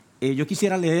Yo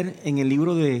quisiera leer en el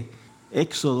libro de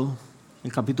Éxodo,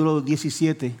 el capítulo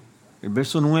 17, el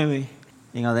verso 9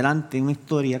 en adelante, una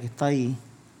historia que está ahí,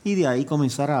 y de ahí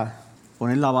comenzar a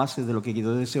poner la base de lo que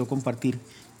yo deseo compartir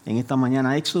en esta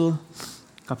mañana. Éxodo,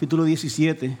 capítulo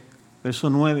 17, verso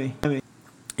 9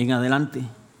 en adelante.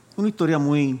 Una historia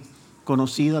muy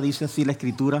conocida, dice así la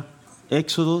Escritura,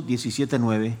 Éxodo 17,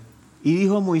 9. Y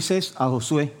dijo Moisés a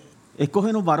Josué: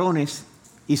 escógenos varones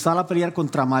y sal a pelear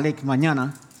contra Amalec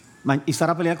mañana.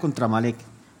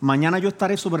 Mañana yo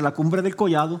estaré sobre la cumbre del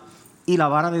collado y la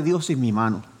vara de Dios en mi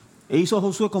mano. E hizo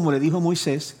Josué como le dijo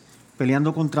Moisés,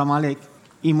 peleando contra Amalec.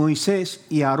 Y Moisés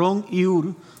y Aarón y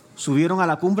Hur subieron a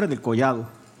la cumbre del collado.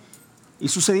 Y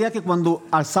sucedía que cuando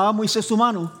alzaba Moisés su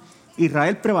mano,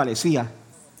 Israel prevalecía.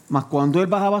 Mas cuando él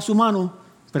bajaba su mano,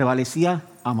 prevalecía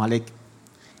Amalec.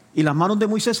 Y las manos de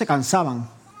Moisés se cansaban,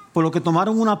 por lo que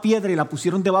tomaron una piedra y la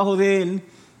pusieron debajo de él,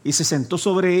 y se sentó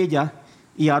sobre ella.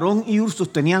 Y Aarón y Hur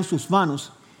sostenían sus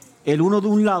manos, el uno de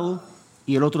un lado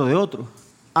y el otro de otro.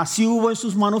 Así hubo en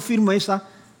sus manos firmeza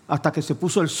hasta que se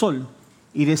puso el sol.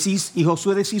 Y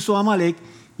Josué deshizo a Amalec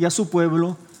y a su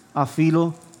pueblo a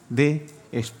filo de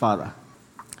espada.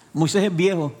 Moisés es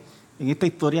viejo. En esta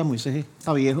historia Moisés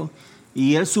está viejo.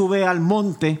 Y él sube al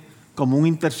monte como un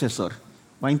intercesor.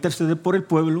 Va a interceder por el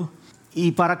pueblo.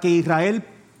 Y para que Israel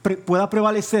pueda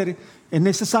prevalecer, es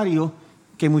necesario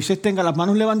que Moisés tenga las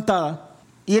manos levantadas.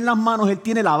 Y en las manos él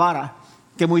tiene la vara.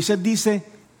 Que Moisés dice,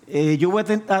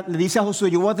 le dice a Josué: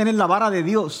 yo voy a tener la vara de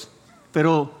Dios.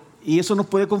 Y eso nos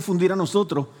puede confundir a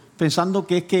nosotros, pensando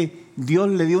que es que Dios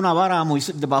le dio una vara a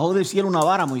Moisés, bajó del cielo una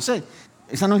vara a Moisés.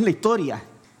 Esa no es la historia.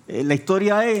 La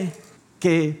historia es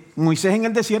que Moisés en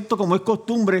el desierto, como es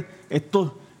costumbre,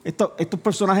 estos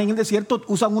personajes en el desierto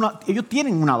ellos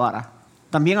tienen una vara.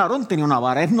 También Aarón tenía una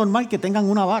vara. Es normal que tengan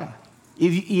una vara.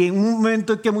 Y en un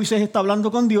momento en que Moisés está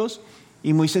hablando con Dios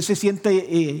y Moisés se siente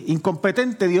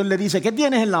incompetente, Dios le dice: ¿qué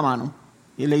tienes en la mano?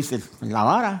 Y él le dice: la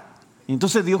vara. Y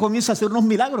entonces Dios comienza a hacer unos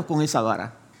milagros con esa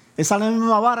vara. Esa es la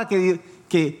misma vara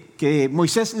que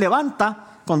Moisés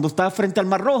levanta cuando está frente al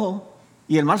Mar Rojo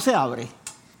y el mar se abre.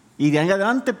 Y de ahí en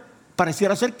adelante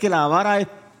pareciera ser que la vara es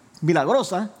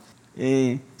milagrosa.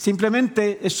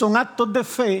 Simplemente son actos de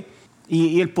fe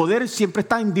y el poder siempre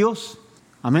está en Dios.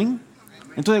 Amén.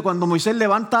 Entonces cuando Moisés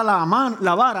levanta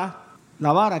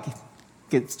la vara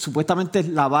que supuestamente es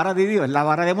la vara de Dios, es la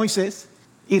vara de Moisés,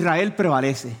 Israel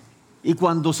prevalece. Y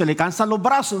cuando se le cansan los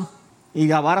brazos y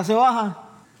la vara se baja,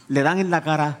 le dan en la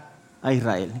cara a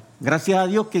Israel. Gracias a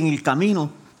Dios que en el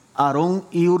camino Aarón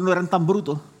y Hur no eran tan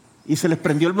brutos y se les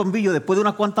prendió el bombillo después de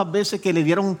unas cuantas veces que le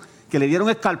dieron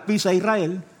escarpiza a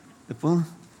Israel. Después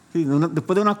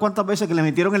de unas cuantas veces que le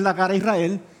metieron en la cara a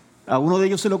Israel, a uno de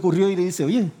ellos se le ocurrió y le dice: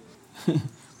 oye,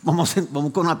 vamos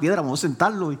con una piedra, vamos a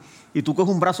sentarlo y tú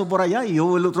coges un brazo por allá y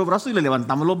yo el otro brazo, y le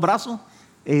levantamos los brazos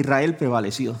e Israel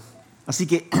prevaleció. Así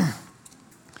que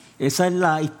esa es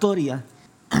la historia.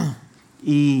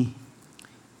 Y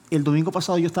el domingo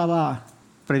pasado yo estaba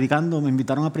predicando, me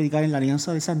invitaron a predicar en la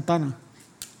Alianza de Santana.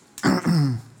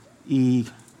 Y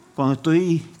cuando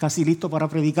estoy casi listo para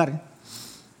predicar,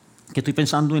 que estoy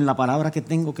pensando en la palabra que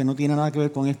tengo, que no tiene nada que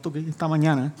ver con esto que es esta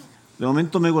mañana, de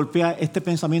momento me golpea este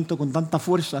pensamiento con tanta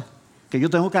fuerza que yo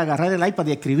tengo que agarrar el iPad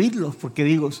y escribirlo, porque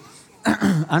digo,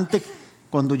 antes,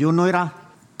 cuando yo no era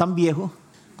tan viejo,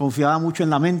 confiaba mucho en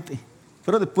la mente.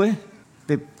 Pero después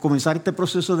de comenzar este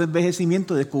proceso de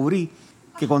envejecimiento, descubrí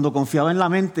que cuando confiaba en la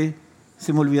mente,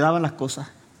 se me olvidaban las cosas.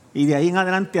 Y de ahí en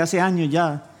adelante, hace años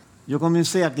ya, yo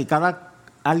comencé a que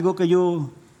algo que yo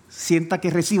sienta que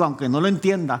reciba, aunque no lo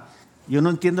entienda, yo no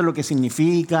entiendo lo que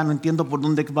significa, no entiendo por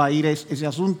dónde va a ir ese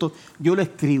asunto, yo lo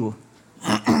escribo.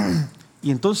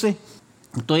 Y entonces,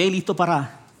 estoy ahí listo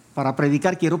para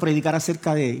predicar.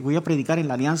 Voy a predicar en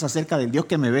la Alianza acerca del Dios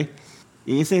que me ve.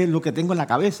 Y ese es lo que tengo en la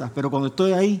cabeza. Pero cuando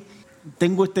estoy ahí,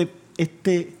 tengo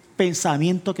este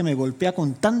pensamiento que me golpea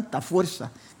con tanta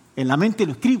fuerza en la mente y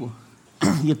lo escribo.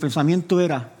 Y el pensamiento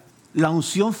era: la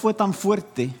unción fue tan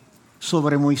fuerte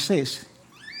sobre Moisés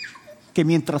que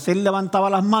mientras él levantaba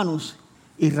las manos,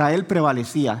 Israel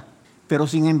prevalecía. Pero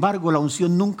sin embargo, la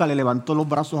unción nunca le levantó los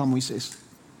brazos a Moisés.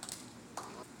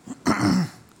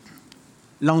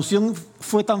 La unción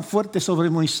fue tan fuerte sobre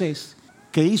Moisés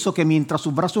que hizo que mientras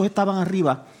sus brazos estaban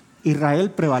arriba,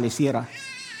 Israel prevaleciera.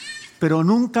 Pero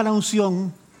nunca la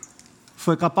unción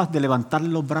fue capaz de levantarle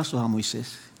los brazos a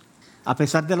Moisés. A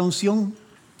pesar de la unción,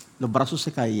 los brazos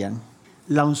se caían.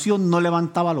 La unción no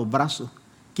levantaba los brazos.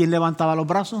 ¿Quién levantaba los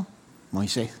brazos?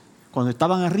 Moisés. Cuando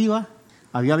estaban arriba,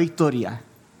 había victoria.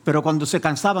 Pero cuando se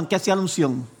cansaban, ¿qué hacía la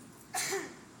unción?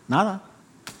 Nada.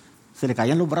 Se le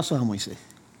caían los brazos a Moisés.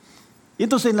 Y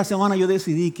entonces en la semana yo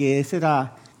decidí que ese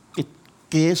era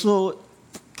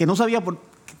que no sabía por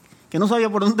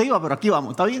dónde iba, pero aquí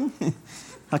vamos, ¿está bien?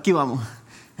 Aquí vamos.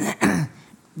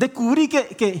 Descubrí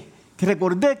que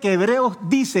recordé que Hebreos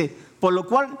dice, por lo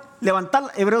cual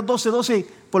Hebreos 12:12,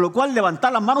 por lo cual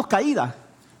levantar las manos caídas.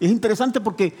 Es interesante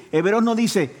porque Hebreos no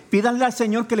dice, pídanle al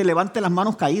Señor que le levante las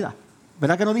manos caídas.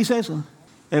 ¿Verdad que no dice eso?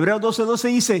 Hebreos 12:12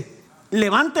 dice,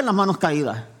 levanten las manos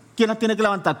caídas. ¿Quién las tiene que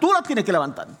levantar? Tú las tienes que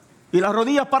levantar. Y las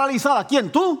rodillas paralizadas,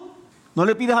 ¿quién? Tú. No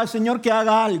le pidas al Señor que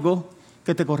haga algo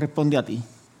que te corresponde a ti.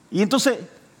 Y entonces,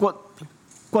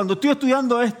 cuando estoy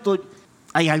estudiando esto,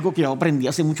 hay algo que yo aprendí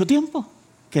hace mucho tiempo,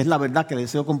 que es la verdad que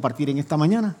deseo compartir en esta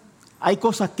mañana. Hay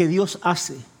cosas que Dios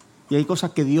hace y hay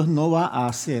cosas que Dios no va a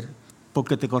hacer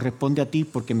porque te corresponde a ti,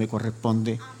 porque me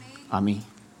corresponde a mí.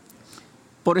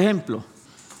 Por ejemplo,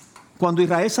 cuando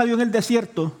Israel salió en el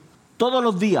desierto, todos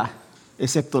los días,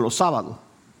 excepto los sábados,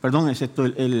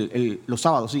 los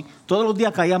sábados, sí, todos los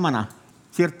días caía maná,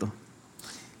 ¿cierto?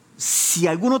 Si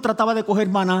alguno trataba de coger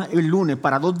maná el lunes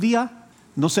para 2 días,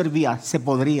 no servía, se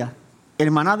podría.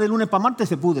 El maná de lunes para martes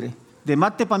se pudre, de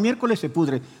martes para miércoles se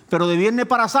pudre, pero de viernes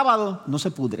para sábado no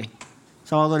se pudre.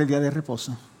 Sábado era el día de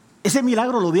reposo. Ese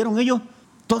milagro lo vieron ellos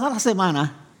toda la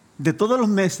semana, de todos los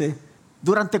meses,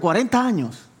 durante 40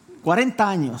 años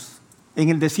en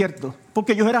el desierto,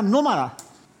 porque ellos eran nómadas.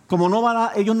 Como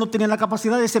nómadas, ellos no tenían la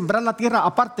capacidad de sembrar la tierra,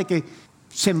 aparte que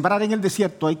sembrar en el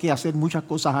desierto hay que hacer muchas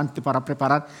cosas antes para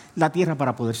preparar la tierra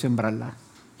para poder sembrarla.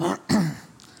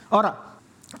 Ahora,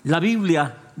 la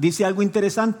Biblia dice algo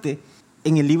interesante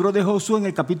en el libro de Josué, en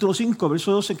el capítulo 5,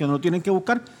 verso 12, que no lo tienen que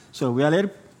buscar, se lo voy a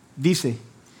leer. Dice,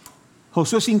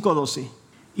 Josué 5:12,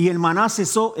 y el maná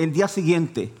cesó el día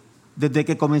siguiente, desde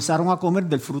que comenzaron a comer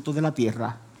del fruto de la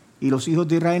tierra. Y los hijos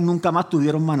de Israel nunca más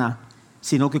tuvieron maná,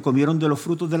 sino que comieron de los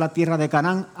frutos de la tierra de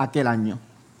Canaán aquel año.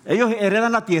 Ellos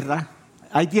heredan la tierra,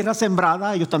 hay tierra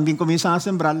sembrada, ellos también comienzan a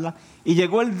sembrarla, y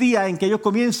llegó el día en que ellos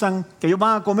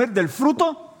van a comer del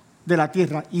fruto de la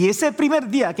tierra. Y ese primer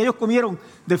día que ellos comieron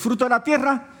del fruto de la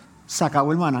tierra, se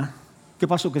acabó el maná. ¿Qué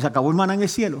pasó? Que se acabó el maná en el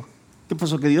cielo. ¿Qué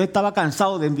pasó? Que Dios estaba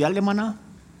cansado de enviarle maná.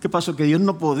 ¿Qué pasó? Que Dios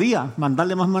no podía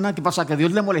mandarle más maná. ¿Qué pasa? Que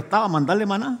Dios le molestaba mandarle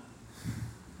maná.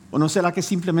 ¿O no será que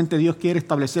simplemente Dios quiere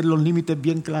establecer los límites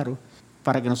bien claros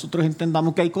para que nosotros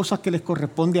entendamos que hay cosas que les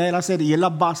corresponde a Él hacer y Él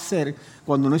las va a hacer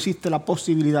cuando no existe la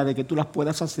posibilidad de que tú las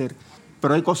puedas hacer?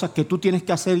 Pero hay cosas que tú tienes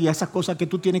que hacer y esas cosas que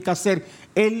tú tienes que hacer,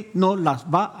 Él no las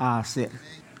va a hacer.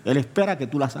 Él espera que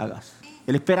tú las hagas.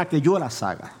 Él espera que yo las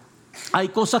haga. Hay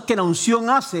cosas que la unción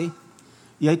hace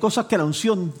y hay cosas que la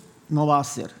unción no va a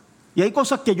hacer. Y hay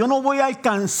cosas que yo no voy a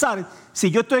alcanzar si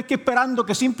yo estoy aquí esperando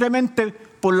que simplemente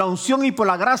por la unción y por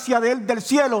la gracia de Él del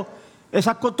cielo,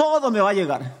 todo me va a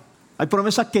llegar. Hay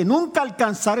promesas que nunca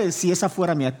alcanzaré si esa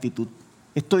fuera mi actitud.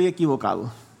 Estoy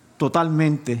equivocado,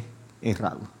 totalmente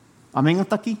errado. Amén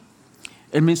hasta aquí.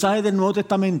 El mensaje del Nuevo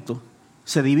Testamento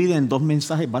se divide en 2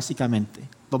 mensajes básicamente.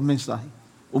 2 mensajes.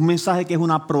 Un mensaje que es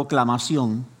una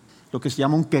proclamación, lo que se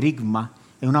llama un querigma,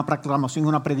 es una proclamación,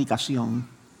 una predicación.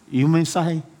 Y un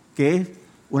mensaje que es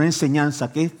una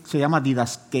enseñanza, que se llama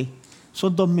didasqué.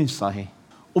 Son 2 mensajes.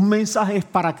 Un mensaje es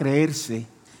para creerse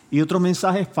y otro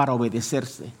mensaje es para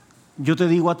obedecerse. Yo te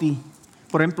digo a ti,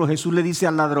 por ejemplo, Jesús le dice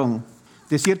al ladrón,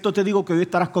 de cierto te digo que hoy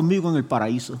estarás conmigo en el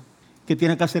paraíso. ¿Qué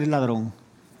tiene que hacer el ladrón?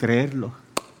 Creerlo.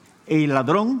 El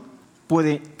ladrón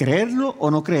puede creerlo o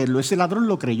no creerlo. Ese ladrón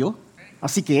lo creyó.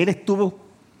 Así que él estuvo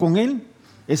con él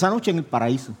esa noche en el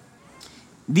paraíso.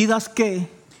 Didasqué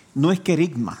no es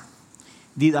querigma.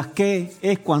 Didasqué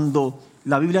es cuando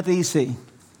la Biblia te dice,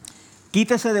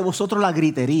 quítese de vosotros la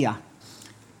gritería,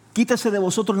 quítese de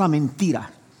vosotros la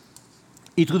mentira.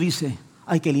 Y tú dices,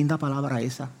 ay, qué linda palabra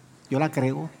esa. Yo la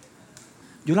creo,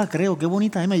 qué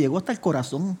bonita es, me llegó hasta el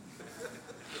corazón.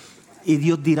 Y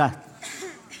Dios dirá,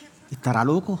 ¿estará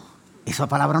loco? Esa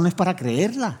palabra no es para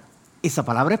creerla, esa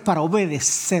palabra es para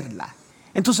obedecerla.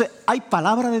 Entonces hay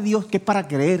palabra de Dios que es para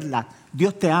creerla.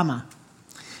 Dios te ama,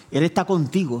 Él está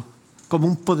contigo como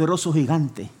un poderoso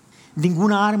gigante.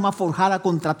 Ninguna arma forjada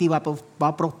contra ti va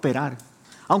a prosperar.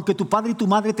 Aunque tu padre y tu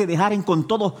madre te dejaren, con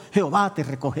todo Jehová te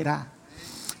recogerá.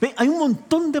 ¿Ve? Hay un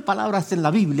montón de palabras en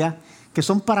la Biblia que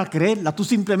son para creerlas. Tú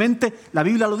simplemente, la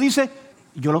Biblia lo dice,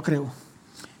 y yo lo creo.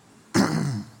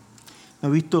 No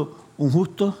he visto un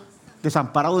justo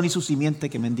desamparado ni su simiente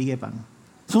que mendigue pan.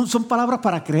 Son palabras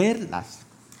para creerlas.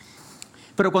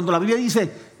 Pero cuando la Biblia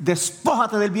dice,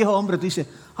 despójate del viejo hombre, tú dices,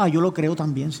 yo lo creo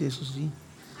también, sí, eso sí.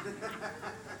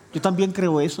 Yo también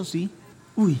creo eso, sí.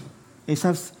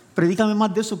 Predícame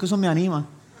más de eso, que eso me anima.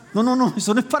 No,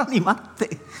 eso no es para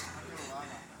animarte.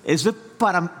 Eso es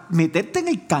para meterte en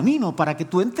el camino, para que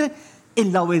tú entres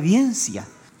en la obediencia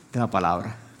de la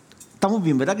palabra. Estamos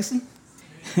bien, ¿verdad que sí?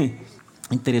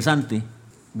 interesante.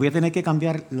 Voy a tener que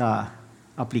cambiar la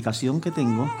aplicación que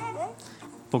tengo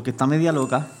porque está media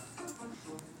loca.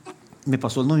 Me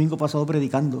pasó el domingo pasado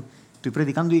predicando. Estoy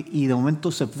predicando y de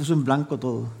momento se puso en blanco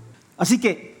todo. Así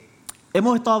que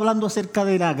hemos estado hablando acerca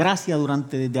de la gracia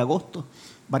desde agosto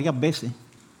varias veces.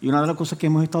 Y una de las cosas que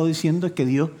hemos estado diciendo es que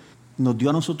Dios nos dio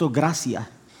a nosotros gracia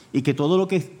y que todo lo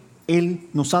que Él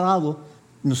nos ha dado,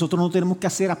 nosotros no tenemos que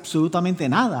hacer absolutamente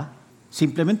nada.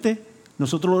 Simplemente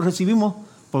nosotros lo recibimos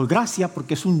por gracia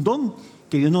porque es un don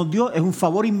que Dios nos dio, es un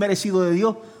favor inmerecido de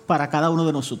Dios para cada uno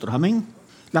de nosotros. Amén.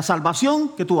 La salvación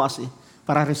que tú haces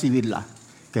para recibirla,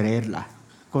 creerla.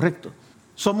 Correcto.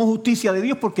 Somos justicia de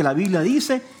Dios porque la Biblia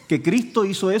dice que Cristo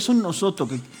hizo eso en nosotros,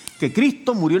 que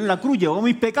Cristo murió en la cruz, llevó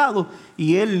mis pecados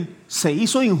y Él se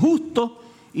hizo injusto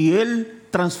y Él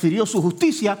transfirió su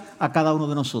justicia a cada uno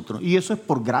de nosotros. Y eso es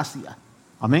por gracia.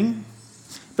 Amén.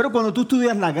 Pero cuando tú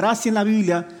estudias la gracia en la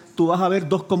Biblia, tú vas a ver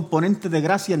dos componentes de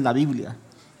gracia en la Biblia.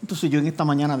 Entonces yo en esta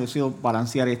mañana deseo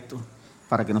balancear esto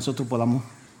para que nosotros podamos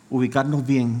ubicarnos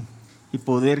bien y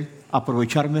poder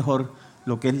aprovechar mejor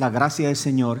lo que es la gracia del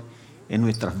Señor en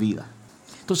nuestras vidas.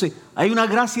 Entonces, hay una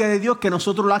gracia de Dios que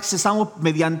nosotros la accesamos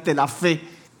mediante la fe.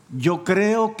 Yo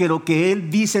creo que lo que Él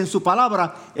dice en su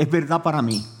palabra es verdad para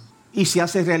mí. Y se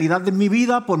hace realidad en mi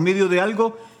vida por medio de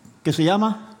algo que se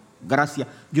llama gracia.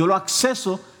 Yo lo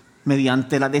acceso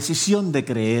mediante la decisión de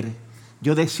creer.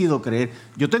 Yo decido creer.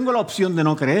 Yo tengo la opción de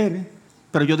no creer,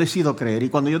 pero yo decido creer. Y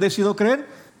cuando yo decido creer,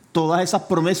 todas esas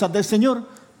promesas del Señor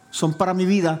son para mi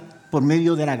vida por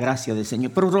medio de la gracia del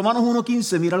Señor. Pero Romanos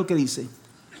 1:15, mira lo que dice.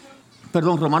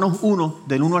 Romanos 1,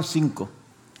 del 1 al 5.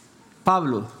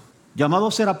 Pablo, llamado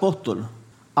a ser apóstol,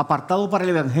 apartado para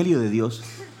el evangelio de Dios,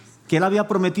 que Él había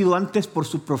prometido antes por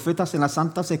sus profetas en las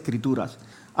santas escrituras,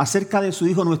 acerca de su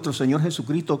Hijo nuestro Señor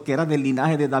Jesucristo, que era del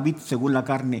linaje de David según la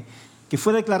carne, que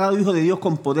fue declarado Hijo de Dios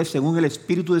con poder según el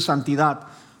Espíritu de santidad,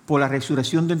 por la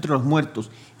resurrección de entre los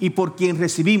muertos, y por quien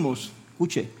recibimos,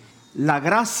 escuche, la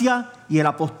gracia y el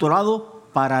apostolado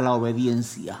para la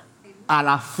obediencia, a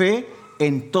la fe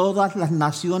en todas las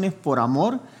naciones por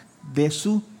amor de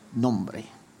su nombre.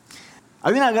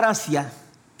 Hay una gracia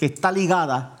que está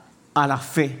ligada a la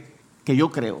fe que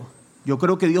yo creo. Yo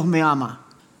creo que Dios me ama.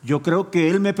 Yo creo que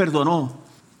Él me perdonó.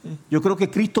 Yo creo que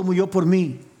Cristo murió por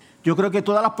mí. Yo creo que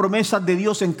todas las promesas de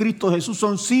Dios en Cristo Jesús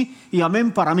son sí y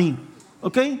amén para mí.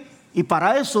 ¿Ok? Y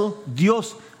para eso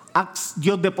Dios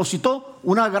depositó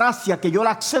una gracia que yo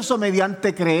la acceso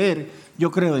mediante creer.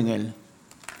 Yo creo en Él.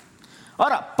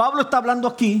 Ahora, Pablo está hablando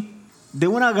aquí de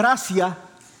una gracia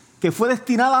que fue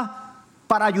destinada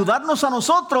para ayudarnos a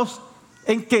nosotros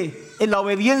 ¿en qué? En la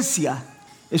obediencia.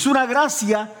 Es una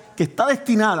gracia que está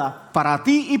destinada para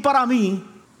ti y para mí,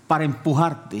 para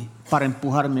empujarte, para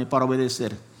empujarme, para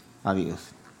obedecer a Dios.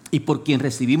 Y por quien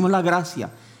recibimos la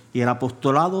gracia y el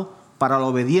apostolado para la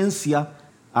obediencia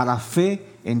a la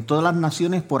fe en todas las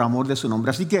naciones por amor de su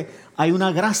nombre. Así que hay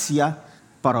una gracia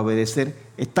para obedecer.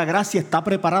 Esta gracia está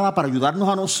preparada para ayudarnos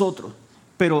a nosotros,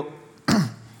 pero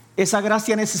esa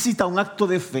gracia necesita un acto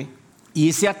de fe, y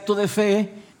ese acto de fe es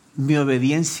mi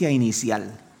obediencia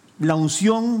inicial. La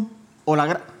unción o la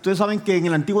gracia. Ustedes saben que en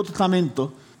el Antiguo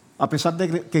Testamento, a pesar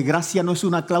de que gracia no es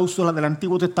una cláusula del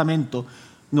Antiguo Testamento,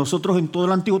 nosotros en todo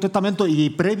el Antiguo Testamento y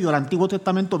previo al Antiguo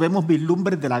Testamento vemos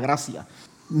vislumbres de la gracia.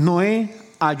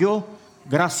 Noé halló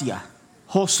gracia.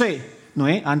 José,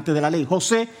 Noé antes de la ley,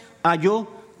 José halló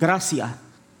gracia.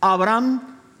 Abraham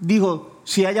dijo,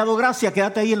 si he hallado gracia,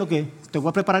 quédate ahí en lo que te voy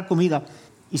a preparar comida.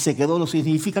 Y se quedó, lo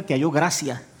significa que halló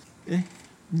gracia.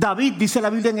 David, dice la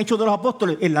Biblia en Hechos de los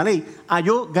Apóstoles, en la ley,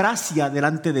 halló gracia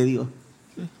delante de Dios.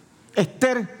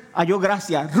 Esther halló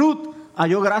gracia. Ruth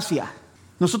halló gracia.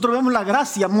 Nosotros vemos la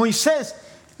gracia. Moisés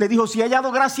le dijo, si he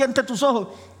hallado gracia ante tus ojos,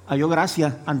 halló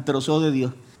gracia ante los ojos de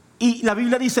Dios. Y la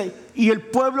Biblia dice, y el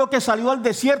pueblo que salió al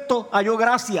desierto halló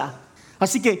gracia.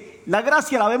 Así que la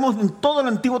gracia la vemos en todo el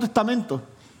Antiguo Testamento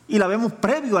y la vemos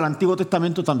previo al Antiguo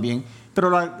Testamento también. Pero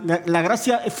la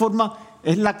gracia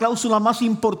es la cláusula más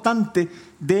importante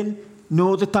del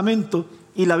Nuevo Testamento,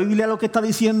 y la Biblia lo que está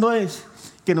diciendo es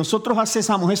que nosotros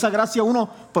accesamos esa gracia, uno,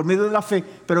 por medio de la fe,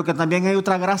 pero que también hay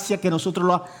otra gracia que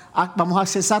nosotros vamos a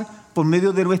accesar por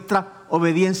medio de nuestra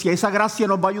obediencia. Esa gracia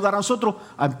nos va a ayudar a nosotros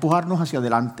a empujarnos hacia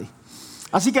adelante.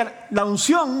 Así que la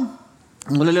unción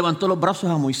no le levantó los brazos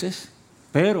a Moisés,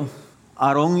 pero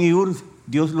Aarón y Hur,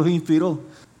 Dios los inspiró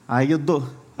a ellos dos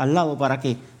al lado para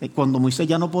que cuando Moisés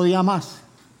ya no podía más,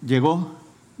 llegó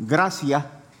gracia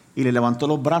y le levantó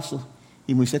los brazos.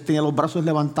 Y Moisés tenía los brazos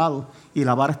levantados y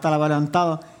la vara estaba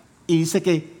levantada. Y dice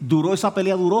que esa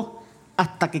pelea duró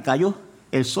hasta que cayó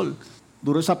el sol.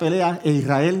 Duró esa pelea e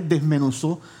Israel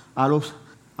desmenuzó a los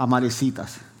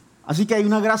amalecitas. Así que hay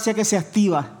una gracia que se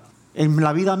activa en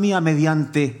la vida mía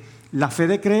mediante la fe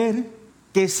de creer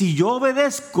que si yo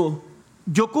obedezco,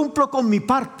 yo cumplo con mi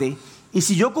parte. Y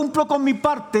si yo cumplo con mi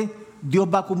parte, Dios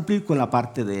va a cumplir con la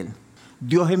parte de Él.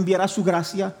 Dios enviará su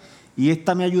gracia y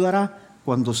esta me ayudará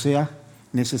cuando sea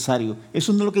necesario.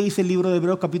 Eso no es lo que dice el libro de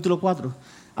Hebreos capítulo 4.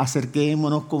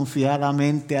 Acerquémonos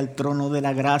confiadamente al trono de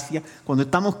la gracia. Cuando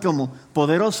estamos como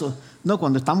poderosos, no,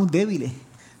 cuando estamos débiles.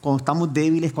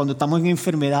 Cuando estamos en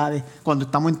enfermedades, cuando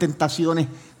estamos en tentaciones,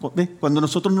 cuando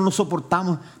nosotros no nos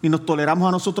soportamos ni nos toleramos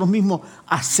a nosotros mismos,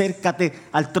 acércate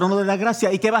al trono de la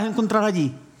gracia. ¿Y qué vas a encontrar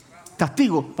allí?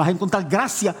 Castigo. Vas a encontrar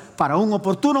gracia para un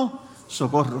oportuno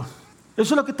socorro.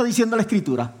 Eso es lo que está diciendo la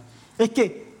Escritura. Es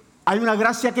que hay una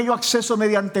gracia que yo acceso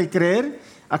mediante el creer,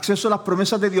 acceso a las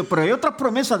promesas de Dios, pero hay otras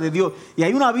promesas de Dios y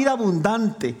hay una vida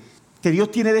abundante que Dios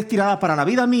tiene destinada para la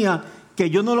vida mía, que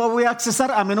yo no lo voy a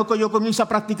accesar a menos que yo comience a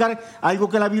practicar algo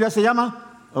que la Biblia se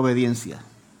llama obediencia.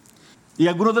 Y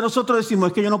algunos de nosotros decimos,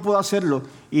 es que yo no puedo hacerlo.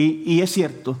 Y es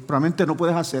cierto, probablemente no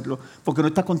puedes hacerlo porque no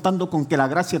estás contando con que la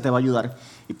gracia te va a ayudar.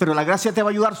 Pero la gracia te va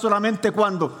a ayudar solamente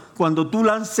cuando tú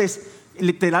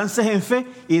te lances en fe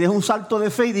y des un salto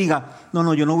de fe y digas,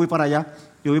 no, yo no voy para allá,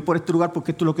 yo voy por este lugar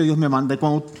porque esto es lo que Dios me manda. Y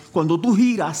cuando tú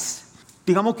giras,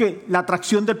 digamos que la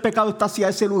atracción del pecado está hacia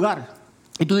ese lugar.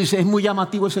 Y tú dices, es muy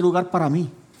llamativo ese lugar para mí.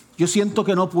 Yo siento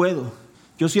que no puedo.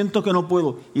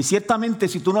 Y ciertamente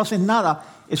si tú no haces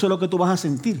nada, eso es lo que tú vas a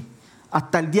sentir.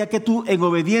 Hasta el día que tú en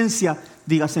obediencia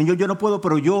digas, Señor, yo no puedo,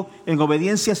 pero yo en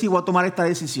obediencia sí voy a tomar esta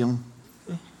decisión.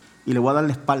 Y le voy a dar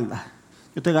la espalda.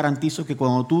 Yo te garantizo que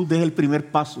cuando tú des el primer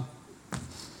paso,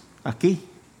 aquí,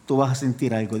 tú vas a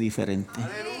sentir algo diferente.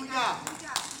 ¡Aleluya!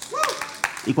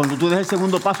 Y cuando tú des el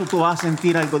segundo paso, tú vas a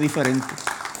sentir algo diferente.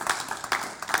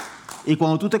 Y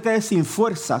cuando tú te quedes sin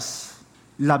fuerzas,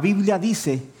 la Biblia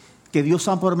dice que Dios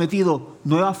ha prometido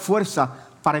nuevas fuerzas.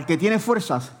 ¿Para el que tiene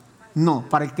fuerzas? No,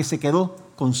 para el que se quedó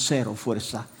con cero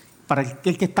fuerza. Para el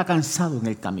que está cansado en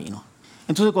el camino.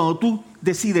 Entonces cuando tú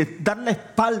decides dar la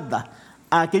espalda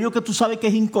a aquello que tú sabes que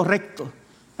es incorrecto,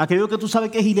 aquello que tú sabes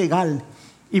que es ilegal,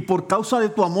 y por causa de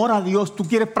tu amor a Dios tú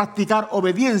quieres practicar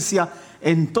obediencia,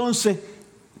 entonces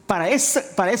para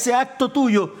ese acto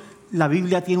tuyo, la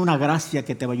Biblia tiene una gracia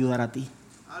que te va a ayudar a ti.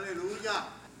 ¡Aleluya!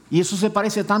 Y eso se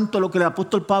parece tanto a lo que el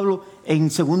apóstol Pablo en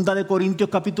 2 de Corintios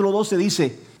capítulo 12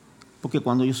 dice, porque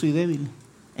cuando yo soy débil,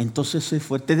 entonces soy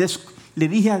fuerte. Le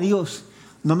dije a Dios,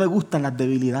 no me gustan las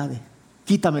debilidades,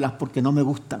 quítamelas porque no me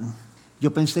gustan.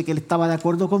 Yo pensé que Él estaba de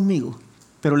acuerdo conmigo,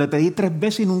 pero le pedí 3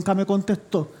 veces y nunca me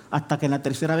contestó, hasta que en la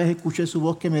tercera vez escuché su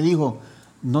voz que me dijo,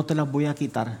 no te las voy a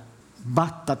quitar,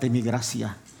 bástate mi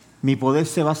gracia. Mi poder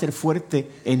se va a hacer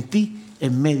fuerte en ti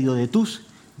en medio de tus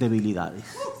debilidades.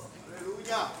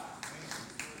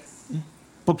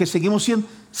 Porque seguimos siendo,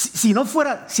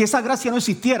 si esa gracia no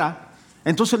existiera,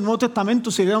 entonces el Nuevo Testamento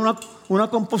sería una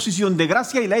composición de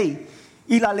gracia y ley.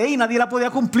 Y la ley nadie la podía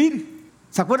cumplir.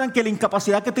 ¿Se acuerdan que la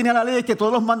incapacidad que tenía la ley es que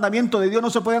todos los mandamientos de Dios no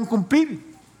se podían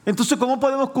cumplir? Entonces, ¿cómo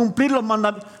podemos cumplir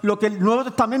lo que el Nuevo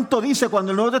Testamento dice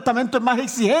cuando el Nuevo Testamento es más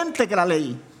exigente que la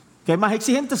ley? ¿Que es más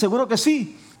exigente? Seguro que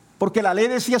sí. Porque la ley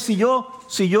decía, si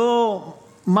yo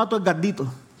mato al gardito.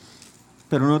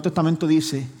 Pero el Nuevo Testamento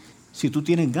dice, si tú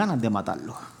tienes ganas de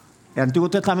matarlo. El Antiguo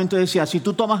Testamento decía, si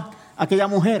tú tomas a aquella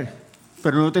mujer. Pero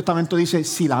el Nuevo Testamento dice,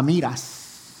 si la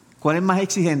miras. ¿Cuál es más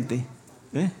exigente?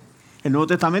 El Nuevo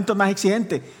Testamento es más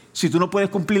exigente. Si tú no puedes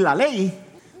cumplir la ley,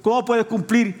 ¿cómo puedes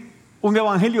cumplir un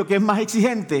evangelio que es más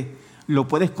exigente? Lo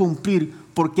puedes cumplir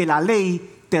porque la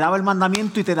ley te daba el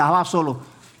mandamiento y te daba solo.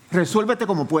 Resuélvete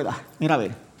como puedas. Mira a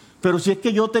ver. Pero si es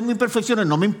que yo tengo imperfecciones,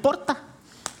 no me importa.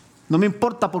 No me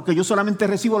importa porque yo solamente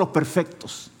recibo los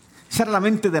perfectos. Esa era la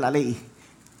mente de la ley.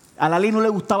 A la ley no le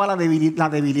gustaba la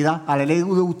debilidad. A la ley le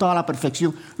gustaba la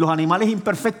perfección. Los animales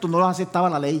imperfectos no los aceptaba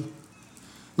la ley.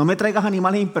 No me traigas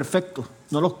animales imperfectos.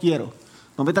 No los quiero.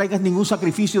 No me traigas ningún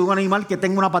sacrificio de un animal que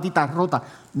tenga una patita rota.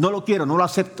 No lo quiero, no lo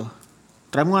acepto.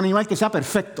 Tráeme un animal que sea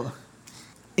perfecto.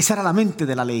 Esa era la mente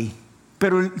de la ley.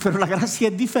 Pero la gracia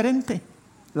es diferente.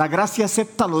 La gracia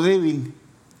acepta lo débil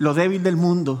del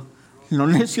mundo, lo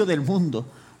necio del mundo,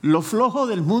 lo flojo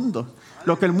del mundo,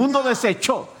 lo que el mundo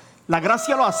desechó. La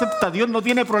gracia lo acepta, Dios no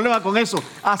tiene problema con eso.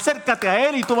 Acércate a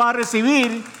Él y tú vas a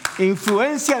recibir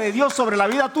influencia de Dios sobre la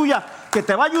vida tuya que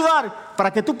te va a ayudar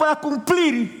para que tú puedas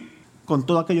cumplir con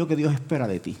todo aquello que Dios espera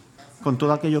de ti. Con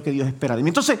todo aquello que Dios espera de mí.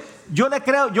 Entonces, yo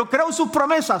creo en sus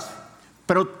promesas,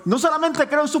 pero no solamente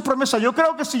creo en sus promesas, yo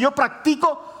creo que si yo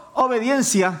practico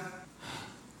obediencia,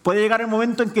 puede llegar el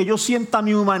momento en que yo sienta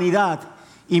mi humanidad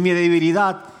y mi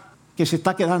debilidad que se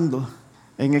está quedando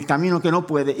en el camino que no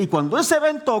puede. Y cuando ese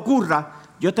evento ocurra,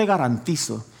 yo te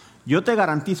garantizo, Yo te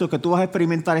garantizo que tú vas a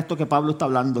experimentar esto que Pablo está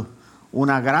hablando.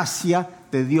 Una gracia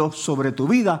de Dios sobre tu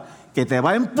vida que te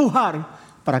va a empujar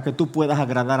para que tú puedas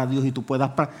agradar a Dios y tú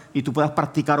puedas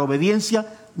practicar obediencia,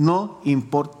 no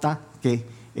importa qué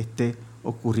esté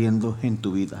ocurriendo en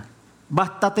tu vida.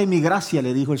 Bástate mi gracia,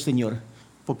 le dijo el Señor,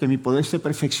 porque mi poder se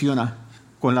perfecciona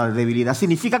con la debilidad.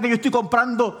 ¿Significa que yo estoy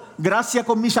comprando gracia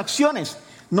con mis acciones?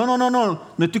 No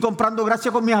estoy comprando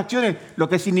gracia con mis acciones. Lo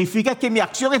que significa es que mi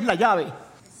acción es la llave.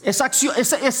 Esa acción,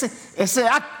 ese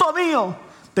acto mío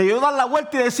de yo dar la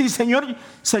vuelta y decir, Señor,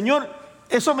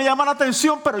 eso me llama la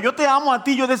atención, pero yo te amo a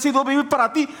ti, yo decido vivir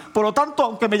para ti. Por lo tanto,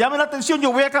 aunque me llame la atención,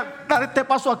 yo voy a dar este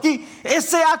paso aquí.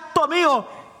 Ese acto mío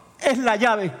es la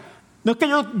llave. No es que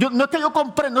yo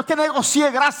compré, no es que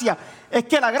negocié gracia, es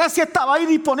que la gracia estaba ahí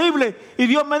disponible y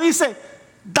Dios me dice,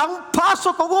 da un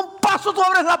paso, con un paso tú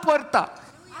abres la puerta.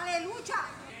 Aleluya.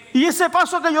 Y ese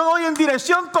paso que yo doy en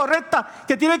dirección correcta,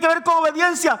 que tiene que ver con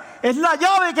obediencia, es la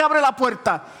llave que abre la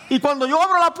puerta. Y cuando yo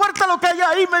abro la puerta, lo que hay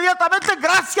ahí inmediatamente es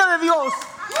gracia de Dios.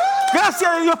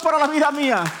 Gracia de Dios para la vida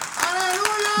mía.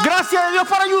 Aleluya. Gracia de Dios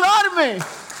para ayudarme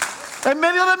en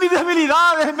medio de mis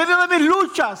debilidades, en medio de mis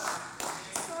luchas.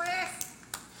 Eso es.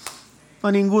 No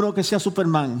hay ninguno que sea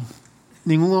Superman.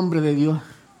 Ningún hombre de Dios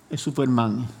es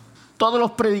Superman. Todos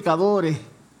los predicadores,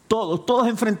 todos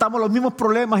enfrentamos los mismos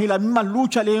problemas y las mismas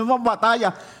luchas, las mismas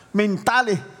batallas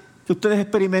mentales que ustedes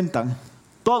experimentan.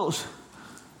 Todos.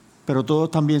 Pero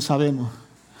todos también sabemos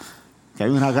que hay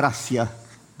una gracia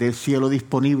del cielo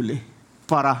disponible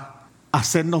para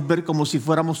hacernos ver como si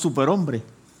fuéramos superhombres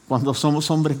cuando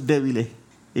somos hombres débiles,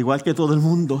 igual que todo el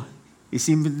mundo. Y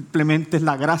simplemente es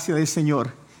la gracia del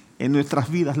Señor en nuestras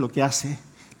vidas lo que hace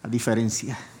la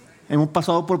diferencia. Hemos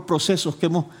pasado por procesos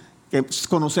que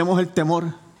conocemos el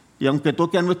temor. Y aunque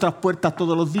toque a nuestras puertas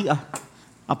todos los días,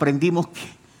 aprendimos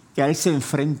que a Él se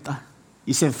enfrenta.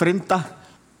 Y se enfrenta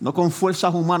no con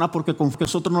fuerzas humanas, porque con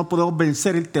nosotros no podemos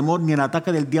vencer el temor ni el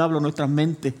ataque del diablo en nuestras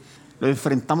mentes. Lo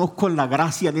enfrentamos con la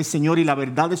gracia del Señor y la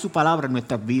verdad de su palabra en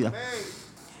nuestras vidas.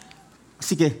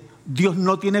 Así que Dios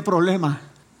no tiene problemas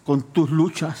con tus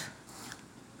luchas.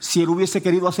 Si Él hubiese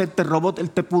querido hacerte robot,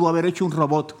 Él te pudo haber hecho un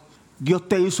robot. Dios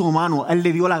te hizo humano. A Él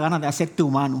le dio la gana de hacerte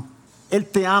humano. Él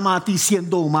te ama a ti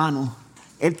siendo humano.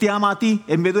 Él te ama a ti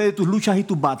en medio de tus luchas y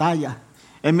tus batallas.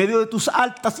 En medio de tus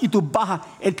altas y tus bajas.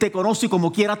 Él te conoce y como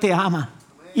quiera te ama.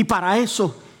 Y para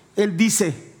eso Él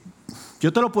dice,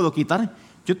 yo te lo puedo quitar.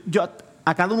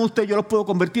 A cada uno de ustedes yo los puedo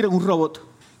convertir en un robot.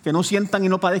 Que no sientan y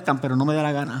no padezcan, pero no me da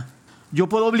la gana. Yo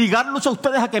puedo obligarlos a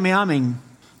ustedes a que me amen,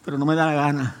 pero no me da la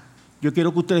gana. Yo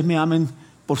quiero que ustedes me amen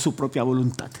por su propia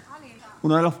voluntad.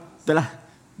 Uno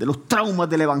de los traumas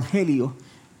del Evangelio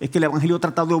es que el Evangelio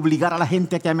trata de obligar a la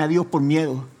gente a que ame a Dios por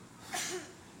miedo.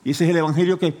 Y ese es el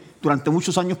Evangelio que durante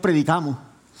muchos años predicamos.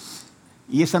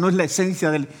 Y esa no es la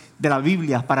esencia de la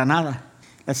Biblia, para nada.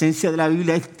 La esencia de la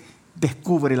Biblia es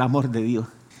descubre el amor de Dios.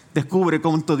 Descubre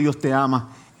cuánto Dios te ama.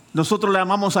 Nosotros le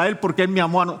amamos a Él porque Él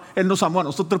nos amó a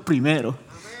nosotros primero.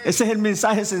 Ese es el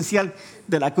mensaje esencial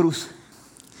de la cruz.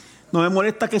 No me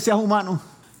molesta que seas humano.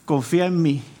 Confía en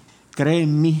mí. Cree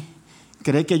en mí.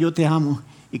 Cree que yo te amo.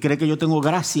 Y cree que yo tengo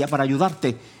gracia para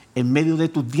ayudarte en medio de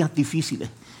tus días difíciles.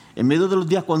 En medio de los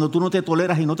días cuando tú no te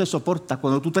toleras y no te soportas.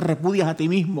 Cuando tú te repudias a ti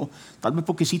mismo. Tal vez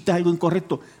porque hiciste algo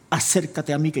incorrecto.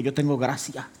 Acércate a mí que yo tengo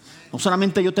gracia. No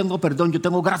solamente yo tengo perdón. Yo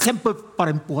tengo gracia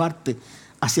para empujarte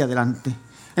hacia adelante.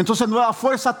 Entonces nuevas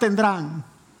fuerzas tendrán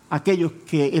aquellos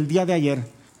que el día de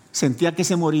ayer sentían que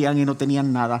se morían y no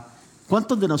tenían nada.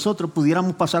 ¿Cuántos de nosotros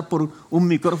pudiéramos pasar por un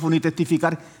micrófono y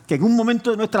testificar que en un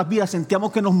momento de nuestras vidas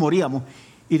sentíamos que nos moríamos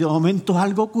y de momento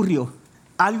algo ocurrió?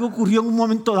 Algo ocurrió en un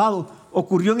momento dado.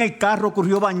 Ocurrió en el carro,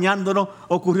 ocurrió bañándonos,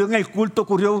 ocurrió en el culto,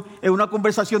 ocurrió en una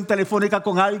conversación telefónica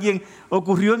con alguien,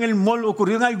 ocurrió en el mall,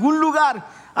 ocurrió en algún lugar.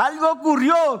 Algo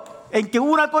ocurrió en que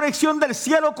hubo una conexión del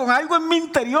cielo con algo en mi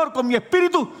interior, con mi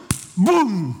espíritu.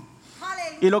 ¡Bum!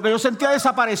 Y lo que yo sentía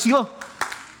desapareció.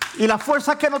 Y las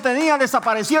fuerzas que no tenía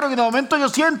desaparecieron. Y de momento yo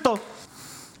siento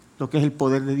lo que es el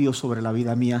poder de Dios sobre la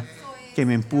vida mía, que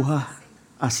me empuja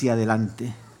hacia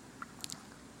adelante.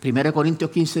 1 Corintios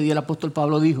 15:10 el apóstol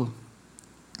Pablo dijo: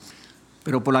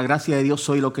 pero por la gracia de Dios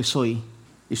soy lo que soy,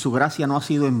 y su gracia no ha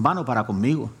sido en vano para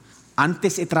conmigo.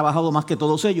 Antes he trabajado más que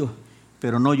todos ellos,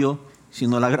 pero no yo,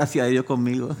 sino la gracia de Dios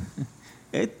conmigo.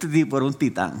 Este tipo era un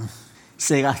titán.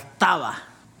 Se gastaba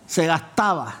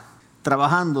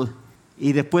trabajando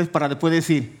y para después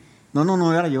decir,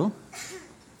 no era yo.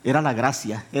 Era la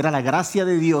gracia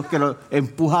de Dios que lo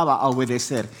empujaba a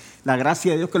obedecer. La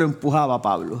gracia de Dios que lo empujaba a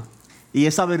Pablo. Y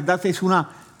esa verdad es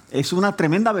una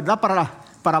tremenda verdad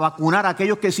para vacunar a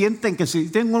aquellos que sienten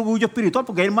un orgullo espiritual,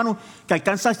 porque hay hermanos que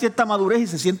alcanzan cierta madurez y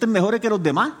se sienten mejores que los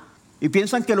demás. y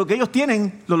piensan que lo que ellos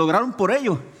tienen lo lograron por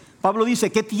ellos. Pablo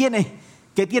dice, ¿qué tienes?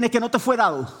 ¿Qué tienes que no te fue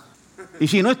dado? Y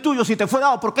si no es tuyo, si te fue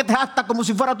dado, ¿por qué te jactas como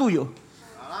si fuera tuyo?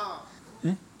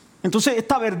 Entonces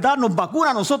esta verdad nos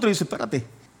vacuna a nosotros y dice, espérate,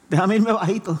 déjame irme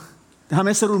bajito,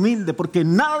 déjame ser humilde, porque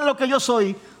nada de lo que yo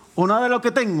soy o nada de lo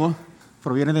que tengo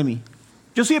proviene de mí.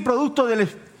 Yo soy el producto de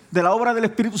la obra del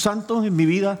Espíritu Santo en mi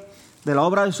vida, de la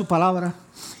obra de su palabra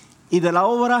y de la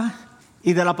obra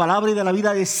y de la palabra y de la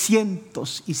vida de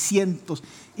cientos y cientos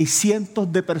y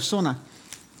cientos de personas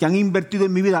que han invertido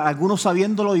en mi vida, algunos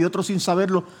sabiéndolo y otros sin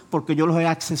saberlo, porque yo los he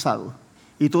accesado.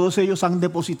 Y todos ellos han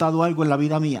depositado algo en la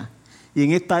vida mía. Y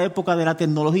en esta época de la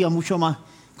tecnología mucho más,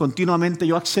 continuamente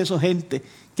yo acceso gente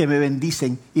que me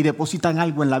bendicen y depositan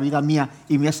algo en la vida mía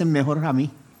y me hacen mejor a mí.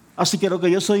 Así que lo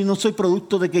que yo soy, no soy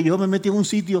producto de que yo me metí en un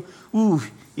sitio,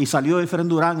 y salió Efraín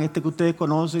Durán, que ustedes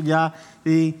conocen ya.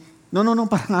 Y no,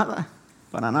 para nada,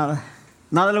 para nada.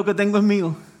 Nada de lo que tengo es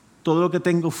mío. Todo lo que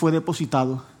tengo fue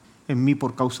depositado en mí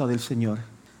por causa del Señor.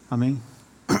 Amén.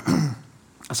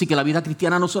 Así que la vida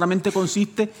cristiana no solamente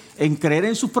consiste en creer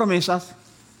en sus promesas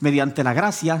mediante la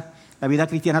gracia, la vida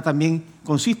cristiana también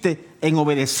consiste en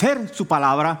obedecer su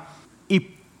palabra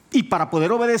y para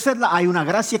poder obedecerla hay una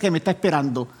gracia que me está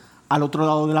esperando al otro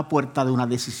lado de la puerta de una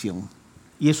decisión.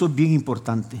 Y eso es bien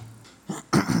importante,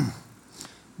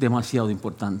 demasiado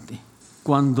importante.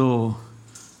 Cuando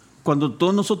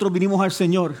todos nosotros vinimos al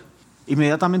Señor,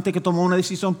 inmediatamente que tomamos una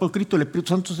decisión por Cristo, el Espíritu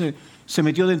Santo se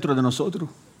metió dentro de nosotros.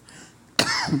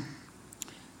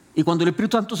 Y cuando el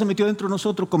Espíritu Santo se metió dentro de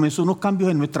nosotros, comenzó unos cambios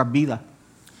en nuestras vidas,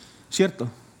 ¿cierto?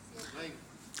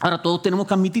 Ahora todos tenemos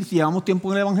que admitir, si llevamos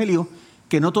tiempo en el Evangelio,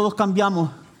 que no todos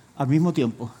cambiamos al mismo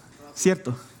tiempo,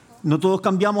 ¿cierto? No todos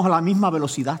cambiamos a la misma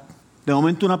velocidad. De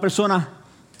momento una persona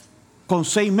con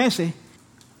 6 meses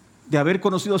de haber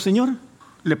conocido al Señor,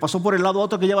 le pasó por el lado a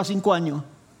otro que lleva 5 años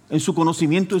en su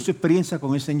conocimiento y su experiencia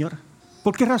con el Señor.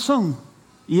 ¿Por qué razón?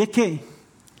 Y es que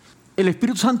el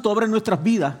Espíritu Santo obra en nuestras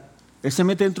vidas. Él se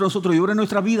mete dentro de nosotros y obra en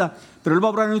nuestras vidas, pero Él va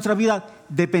a obrar en nuestras vidas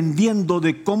dependiendo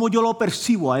de cómo yo lo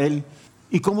percibo a Él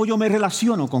y cómo yo me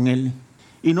relaciono con Él.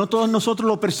 Y no todos nosotros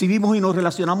lo percibimos y nos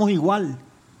relacionamos igual.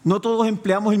 No todos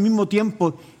empleamos el mismo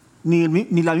tiempo ni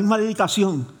la misma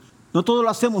dedicación. No todos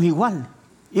lo hacemos igual.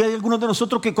 Y hay algunos de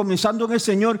nosotros que comenzando en el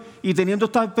Señor y teniendo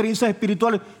estas experiencias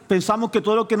espirituales, pensamos que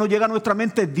todo lo que nos llega a nuestra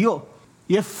mente es Dios.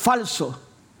 Y es falso.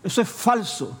 Eso es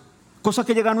falso. Cosas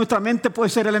que llegan a nuestra mente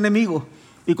puede ser el enemigo.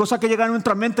 Y cosas que llegan a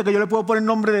nuestra mente que yo le puedo poner en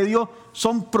nombre de Dios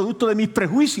son producto de mis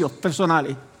prejuicios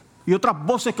personales. Y otras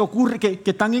voces que ocurren, que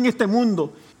están en este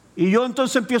mundo. Y yo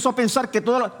entonces empiezo a pensar que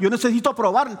yo necesito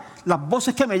probar las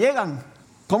voces que me llegan.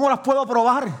 ¿Cómo las puedo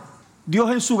probar? Dios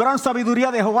en su gran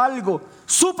sabiduría dejó algo.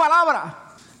 Su palabra.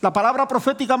 La palabra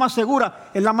profética más segura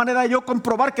es la manera de yo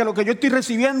comprobar que lo que yo estoy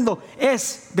recibiendo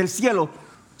es del cielo.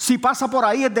 Si pasa por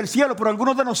ahí es del cielo, pero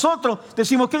algunos de nosotros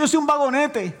decimos que yo soy un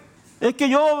vagonete. Es que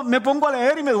yo me pongo a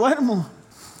leer y me duermo.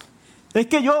 Es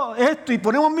que yo esto y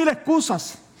ponemos 1000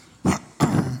 excusas.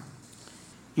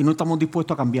 Y no estamos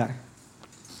dispuestos a cambiar.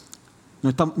 No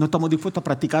estamos dispuestos a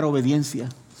practicar obediencia.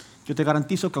 Yo te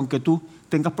garantizo que aunque tú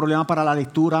tengas problemas para la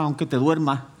lectura, aunque te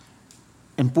duermas,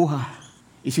 empuja.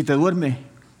 Y si te duermes,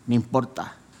 no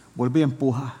importa, vuelve y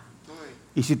empuja.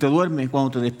 Y si te duermes, cuando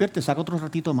te despiertes, saca otro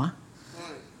ratito más.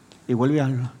 Y vuelve a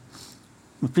hazlo.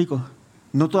 ¿Me explico?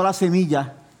 No toda la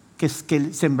semilla que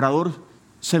el sembrador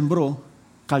sembró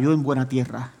cayó en buena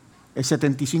tierra. El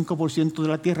 75% de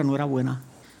la tierra no era buena.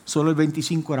 Solo el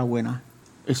 25% era buena.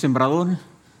 El sembrador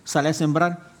sale a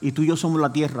sembrar y tú y yo somos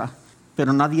la tierra.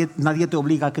 Pero nadie te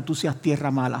obliga a que tú seas tierra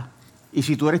mala. Y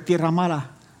si tú eres tierra mala,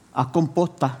 haz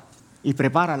composta y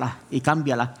prepárala y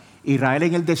cámbiala.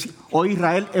 Hoy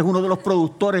Israel es uno de los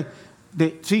productores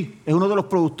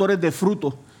de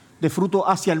frutos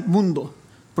hacia el mundo.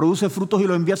 Produce frutos y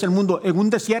los envía hacia el mundo en un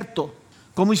desierto.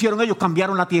 ¿Cómo hicieron ellos?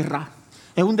 Cambiaron la tierra.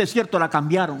 En un desierto la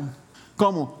cambiaron.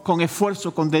 ¿Cómo? Con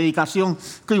esfuerzo, con dedicación,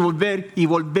 y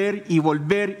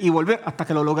volver hasta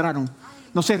que lo lograron.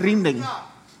 No se rinden.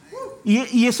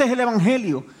 Y ese es el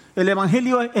Evangelio. El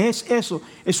Evangelio es eso,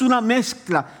 es una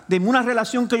mezcla de una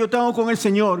relación que yo tengo con el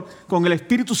Señor, con el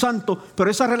Espíritu Santo, pero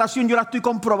esa relación yo la estoy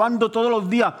comprobando todos los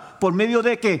días por medio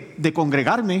de ¿qué? De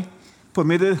congregarme, por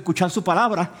medio de escuchar su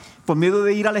palabra, por medio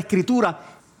de ir a la Escritura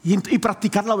y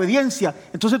practicar la obediencia.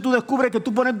 Entonces tú descubres que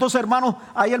tú pones 2 hermanos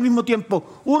ahí al mismo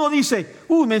tiempo. Uno dice,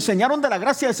 me enseñaron de la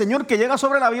gracia del Señor que llega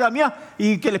sobre la vida mía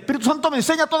y que el Espíritu Santo me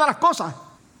enseña todas las cosas.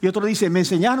 Y otro dice, me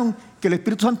enseñaron que el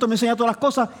Espíritu Santo me enseña todas las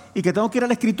cosas y que tengo que ir a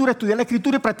la Escritura, estudiar la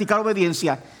Escritura y practicar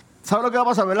obediencia. ¿Sabe lo que va a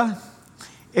pasar, verdad?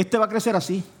 Este va a crecer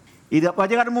así. Y va a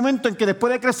llegar el momento en que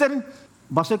después de crecer,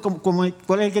 va a ser como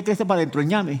 ¿cuál es el que crece para adentro? El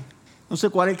ñame. No sé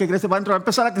cuál es el que crece para adentro, va a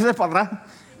empezar a crecer para atrás.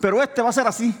 Pero este va a ser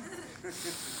así.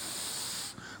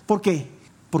 ¿Por qué?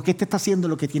 Porque este está haciendo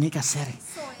lo que tiene que hacer.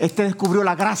 Este descubrió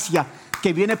la gracia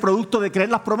que viene producto de creer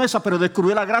las promesas, pero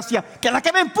descubrió la gracia que es la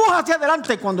que me empuja hacia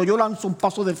adelante cuando yo lanzo un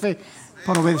paso de fe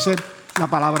para obedecer la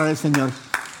palabra del Señor.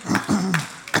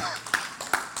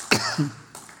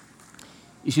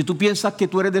 Y si tú piensas que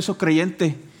tú eres de esos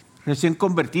creyentes recién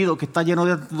convertidos, que está lleno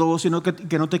de todo, sino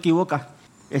que no te equivocas,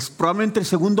 es probablemente el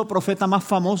segundo profeta más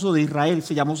famoso de Israel,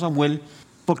 se llamó Samuel,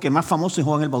 porque más famoso es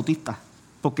Juan el Bautista,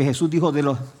 porque Jesús dijo de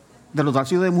los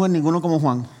nacidos de mujer ninguno como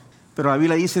Juan, pero la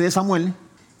Biblia dice de Samuel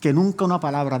que nunca una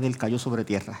palabra de él cayó sobre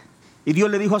tierra. Y Dios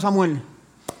le dijo a Samuel,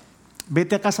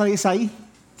 vete a casa de Isaí,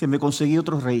 que me conseguí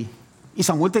otro rey. Y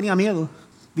Samuel tenía miedo,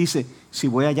 dice, si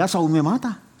voy allá Saúl me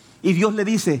mata. Y Dios le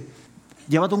dice,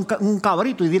 llévate un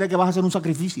cabrito y dile que vas a hacer un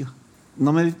sacrificio.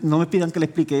 No me pidan que le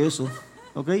explique eso,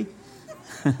 ¿ok?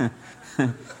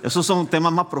 Esos son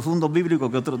temas más profundos bíblicos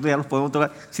que otros días los podemos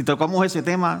tocar. Si tocamos ese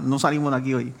tema, no salimos de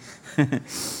aquí hoy.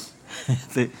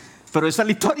 Pero esa es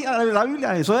la historia de la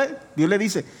Biblia. Eso es, Dios le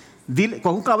dice, dile,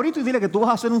 con un cabrito y dile que tú vas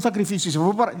a hacer un sacrificio.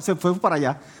 Y se fue para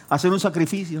allá a hacer un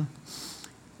sacrificio.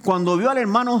 Cuando vio al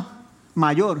hermano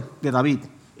mayor de David,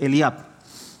 Eliab,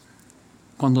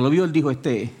 cuando lo vio, él dijo,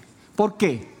 ¿por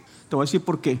qué? Te voy a decir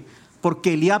por qué.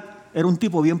 Porque Eliab era un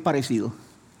tipo bien parecido.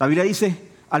 La Biblia dice,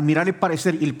 al mirar el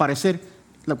parecer, y el parecer,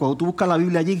 cuando tú buscas la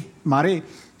Biblia allí, maré,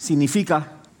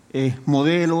 significa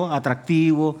modelo,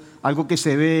 atractivo, algo que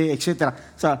se ve, etc.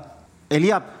 O sea,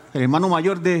 Eliab, el hermano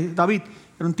mayor de David,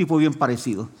 era un tipo bien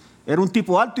parecido. Era un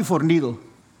tipo alto y fornido.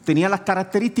 Tenía las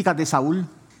características de Saúl.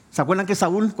 ¿Se acuerdan que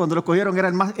Saúl, cuando lo escogieron,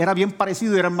 era bien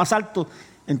parecido y era el más alto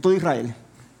en todo Israel?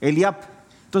 Eliab.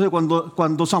 Entonces,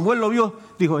 cuando Samuel lo vio,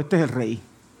 dijo, este es el rey.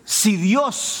 Si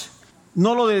Dios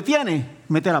no lo detiene,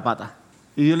 mete la pata.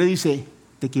 Y Dios le dice,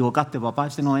 te equivocaste, papá,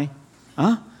 ese no es.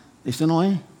 ¿Ah? Ese no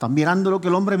es. Están mirando lo que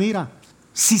el hombre mira.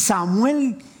 Si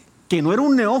Samuel, que no era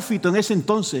un neófito en ese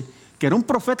entonces, que era un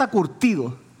profeta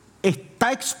curtido,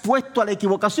 está expuesto a la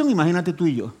equivocación, imagínate tú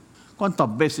y yo.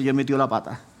 ¿Cuántas veces yo he metido la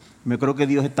pata? Me creo que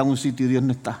Dios está en un sitio y Dios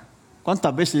no está.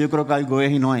 ¿Cuántas veces yo creo que algo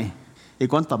es y no es? ¿Y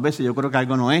cuántas veces yo creo que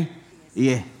algo no es y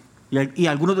es? Y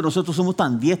algunos de nosotros somos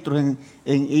tan diestros en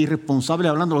irresponsables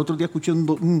hablando. El otro día escuché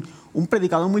un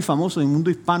predicador muy famoso en el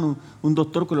mundo hispano, un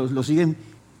doctor que lo siguen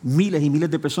miles y miles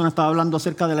de personas, estaba hablando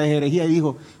acerca de la herejía y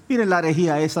dijo, miren la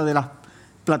herejía esa de las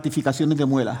platificaciones de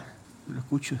muelas. Lo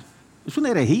escucho, es una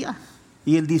herejía.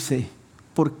 Y él dice,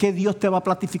 ¿por qué Dios te va a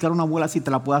platificar una muela si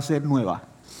te la puede hacer nueva?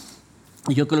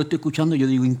 Y yo que lo estoy escuchando, yo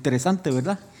digo, interesante,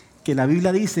 ¿verdad? Que la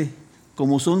Biblia dice,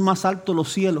 como son más altos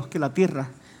los cielos que la tierra,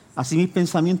 así mis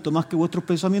pensamientos más que vuestros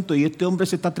pensamientos. Y este hombre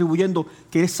se está atribuyendo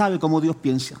que él sabe cómo Dios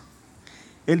piensa.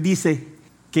 Él dice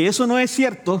que eso no es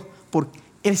cierto porque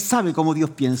él sabe cómo Dios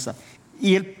piensa.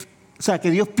 Y él, o sea, que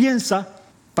Dios piensa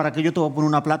para que yo te voy a poner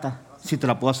una plata si te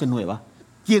la puedo hacer nueva.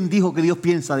 ¿Quién dijo que Dios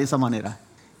piensa de esa manera?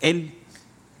 Él.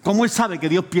 ¿Cómo él sabe que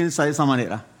Dios piensa de esa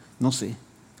manera? No sé.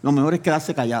 Lo mejor es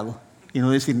quedarse callado y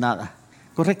no decir nada.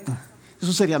 ¿Correcto?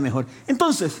 Eso sería mejor.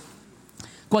 Entonces,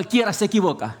 cualquiera se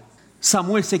equivoca.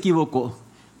 Samuel se equivocó.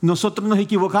 Nosotros nos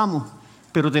equivocamos,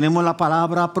 pero tenemos la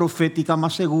palabra profética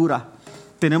más segura.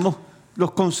 Tenemos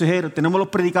los consejeros, tenemos los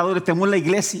predicadores, tenemos la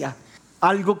iglesia.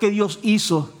 Algo que Dios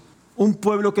hizo, un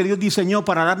pueblo que Dios diseñó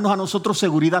para darnos a nosotros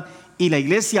seguridad. Y la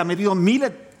iglesia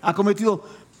ha cometido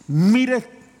miles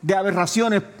de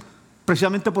aberraciones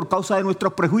precisamente por causa de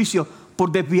nuestros prejuicios,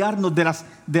 por desviarnos de las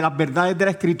verdades de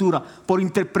la Escritura, por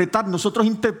interpretar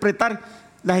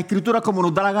las Escrituras como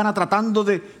nos da la gana, tratando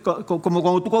como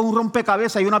cuando tú coges un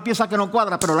rompecabezas y una pieza que no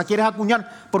cuadra, pero la quieres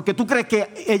acuñar porque tú crees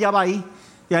que ella va ahí.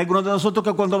 Y hay algunos de nosotros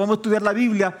que cuando vamos a estudiar la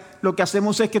Biblia, lo que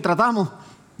hacemos es que tratamos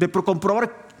de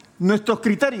comprobar nuestros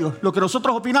criterios, lo que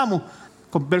nosotros opinamos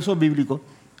con versos bíblicos.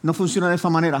 No funciona de esa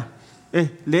manera.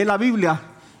 Lee la Biblia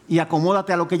y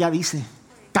acomódate a lo que ella dice.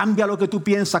 Cambia lo que tú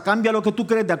piensas, cambia lo que tú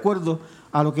crees de acuerdo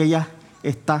a lo que ella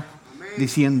está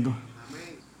diciendo.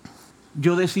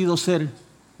 Yo decido ser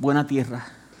buena tierra.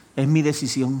 Es mi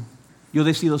decisión. Yo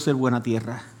decido ser buena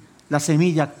tierra. La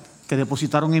semilla que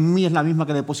depositaron en mí es la misma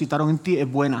que depositaron en ti, es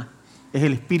buena. Es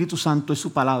el Espíritu Santo, es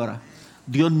su palabra.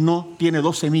 Dios no tiene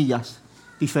dos semillas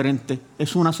diferentes,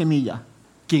 es una semilla.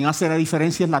 Quien hace la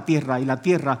diferencia es la tierra y la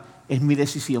tierra es mi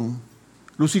decisión.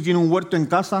 Lucy tiene un huerto en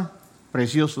casa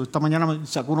precioso. Esta mañana me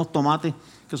sacó unos tomates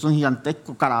que son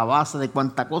gigantescos, calabaza, de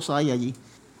cuánta cosa hay allí.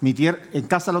 Mi tierra, en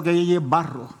casa lo que hay es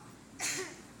barro.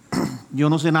 Yo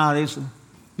no sé nada de eso,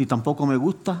 ni tampoco me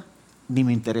gusta, ni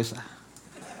me interesa.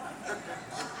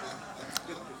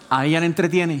 A ella le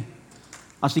entretiene.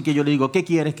 Así que yo le digo, ¿qué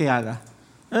quieres que haga?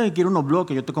 Quiero unos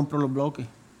bloques, yo te compro los bloques.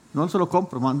 No se los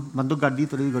compro, mando un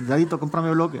Gardito, le digo, Gardito,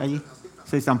 cómprame bloques allí.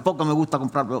 Sí, tampoco me gusta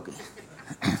comprar bloques.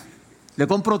 Le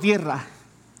compro tierra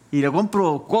y le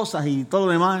compro cosas y todo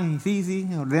lo demás. Y sí,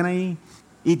 ordena ahí.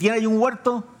 Y tiene ahí un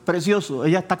huerto precioso.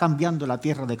 Ella está cambiando la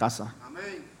tierra de casa.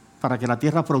 Amén. Para que la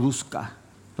tierra produzca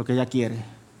lo que ella quiere.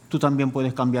 Tú también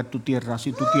puedes cambiar tu tierra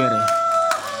si tú quieres.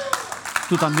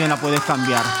 Tú también la puedes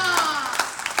cambiar.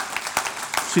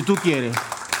 Si tú quieres.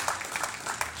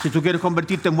 Si tú quieres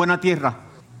convertirte en buena tierra,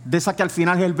 de esa que al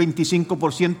final es el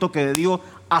 25% que dio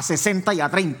a 60 y a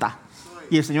 30.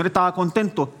 Y el Señor estaba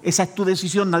contento. Esa es tu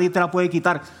decisión, nadie te la puede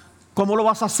quitar. ¿Cómo lo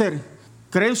vas a hacer?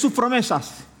 Cree en sus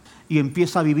promesas y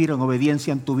empieza a vivir en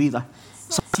obediencia en tu vida.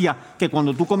 Que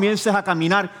cuando tú comiences a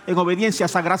caminar en obediencia,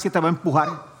 esa gracia te va a empujar.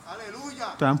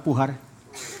 ¡Aleluya! Te va a empujar.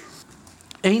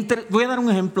 Voy a dar un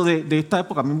ejemplo de esta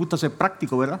época. A mí me gusta ser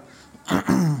práctico, ¿verdad?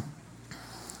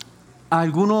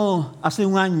 Hace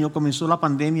un año comenzó la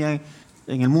pandemia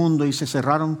en el mundo y se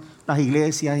cerraron las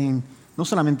iglesias, no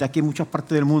solamente aquí, en muchas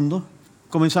partes del mundo.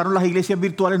 Comenzaron las iglesias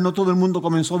virtuales, no todo el mundo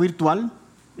comenzó virtual.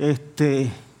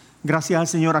 Gracias al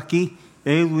Señor aquí,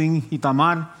 Edwin,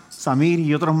 Itamar, Samir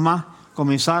y otros más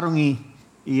comenzaron y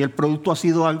el producto ha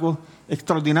sido algo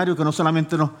extraordinario que no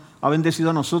solamente nos ha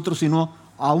bendecido a nosotros, sino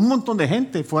a un montón de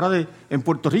gente en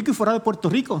Puerto Rico y fuera de Puerto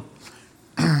Rico.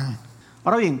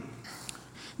 Ahora bien,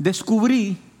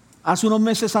 descubrí hace unos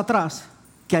meses atrás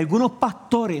que algunos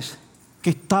pastores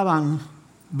que estaban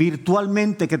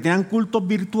virtualmente, que tenían cultos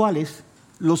virtuales,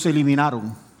 los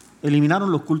eliminaron.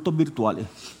 Eliminaron los cultos virtuales.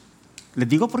 ¿Les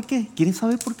digo por qué? ¿Quieren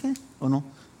saber por qué o no?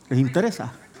 ¿Les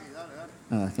interesa?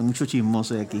 Que mucho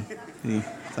chismoso de aquí. Sí,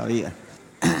 sabía.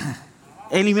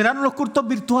 Eliminaron los cultos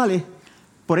virtuales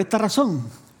por esta razón.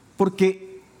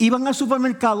 Porque iban al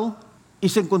supermercado y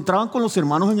se encontraban con los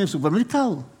hermanos en el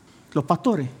supermercado. Los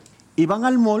pastores. Iban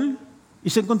al mall y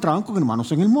se encontraban con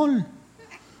hermanos en el mall.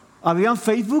 Habían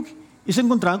Facebook y se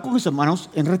encontraban con los hermanos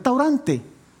en restaurante.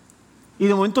 Y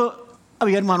de momento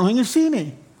había hermanos en el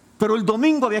cine. Pero el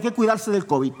domingo había que cuidarse del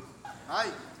COVID. ¡Ay!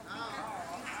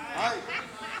 ¡Ay!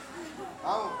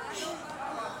 ¡Vamos!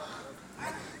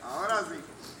 Ahora sí.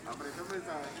 Aprecio el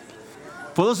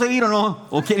mensaje. ¿Puedo seguir o no?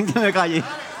 ¿O quieren que me calle?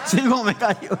 ¿Sigo o me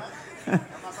callo?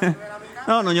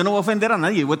 No, yo no voy a ofender a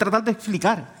nadie. Voy a tratar de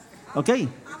explicar. ¿Ok?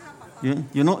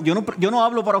 Yo no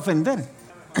hablo para ofender.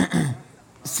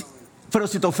 Pero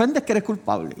si te ofendes, que eres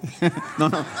culpable. No.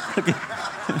 Okay.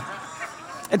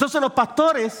 Entonces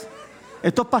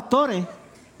estos pastores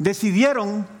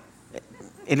decidieron,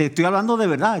 le estoy hablando de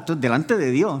verdad, esto es delante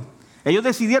de Dios. Ellos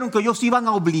decidieron que ellos iban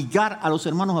a obligar a los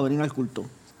hermanos a venir al culto.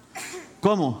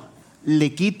 ¿Cómo?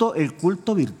 Le quito el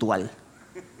culto virtual.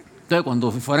 Entonces,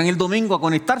 cuando fueran el domingo a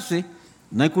conectarse,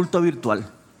 no hay culto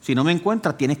virtual. Si no me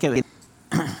encuentras, tienes que venir.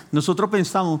 Nosotros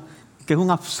pensamos que es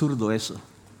un absurdo eso.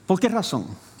 ¿Por qué razón?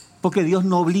 Porque Dios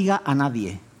no obliga a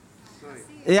nadie.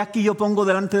 He aquí yo pongo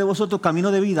delante de vosotros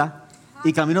camino de vida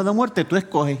y camino de muerte, tú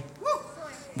escoges.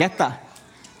 Ya está.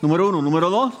 Número 1. Número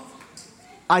 2,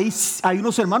 hay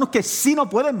unos hermanos que sí no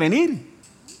pueden venir,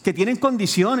 que tienen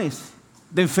condiciones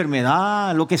de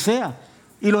enfermedad, lo que sea.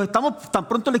 Y tan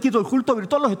pronto les quito el culto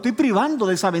virtual, los estoy privando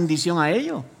de esa bendición a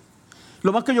ellos.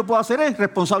 Lo más que yo puedo hacer es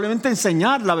responsablemente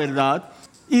enseñar la verdad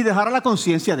y dejar a la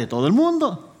conciencia de todo el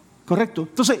mundo. ¿Correcto?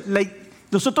 Entonces,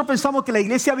 nosotros pensamos que la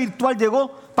iglesia virtual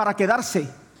llegó para quedarse,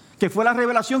 que fue la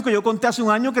revelación que yo conté hace un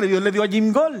año que Dios le dio a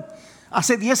Jim Gold.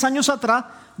 Hace 10 años atrás,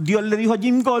 Dios le dijo a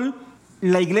Jim Gold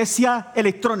la iglesia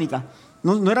electrónica.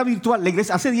 No era virtual,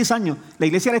 hace 10 años. La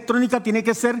iglesia electrónica tiene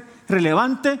que ser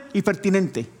relevante y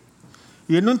pertinente.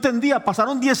 Y él no entendía,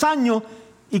 pasaron 10 años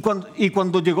y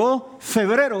cuando llegó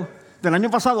febrero del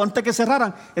año pasado, antes que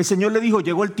cerraran, el Señor le dijo,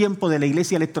 llegó el tiempo de la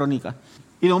iglesia electrónica.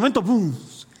 Y de momento, ¡pum!,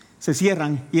 se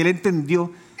cierran y él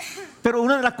entendió. Pero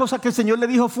una de las cosas que el Señor le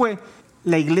dijo fue,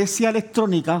 la iglesia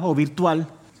electrónica o virtual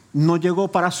no llegó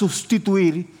para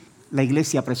sustituir la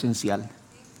iglesia presencial.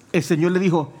 El Señor le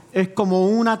dijo, es como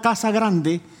una casa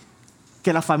grande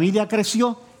que la familia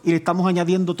creció y le estamos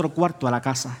añadiendo otro cuarto a la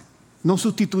casa. No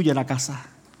sustituye la casa.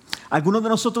 Algunos de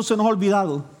nosotros se nos ha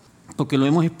olvidado, porque lo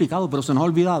hemos explicado, pero se nos ha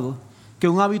olvidado que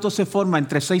un hábito se forma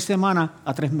entre 6 semanas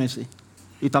a 3 meses.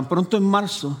 Y tan pronto en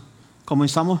marzo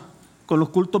comenzamos con los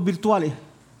cultos virtuales.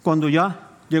 Cuando ya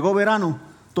llegó verano,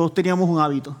 todos teníamos un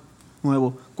hábito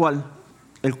nuevo. ¿Cuál?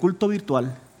 El culto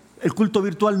virtual. El culto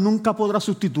virtual nunca podrá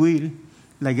sustituir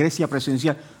la iglesia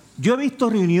presencial. Yo he visto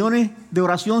reuniones de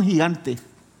oración gigantes.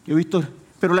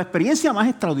 Pero la experiencia más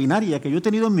extraordinaria que yo he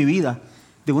tenido en mi vida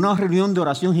de una reunión de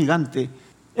oración gigante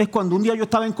es cuando un día yo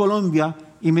estaba en Colombia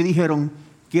y me dijeron,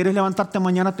 ¿quieres levantarte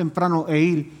mañana temprano e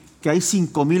ir? Que hay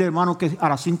 5,000 hermanos que a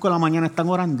las 5 de la mañana están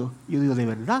orando. Y yo digo, ¿de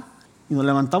verdad? Y nos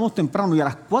levantamos temprano y a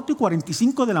las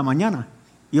 4:45 de la mañana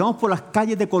íbamos por las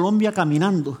calles de Colombia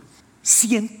caminando.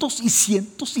 Cientos y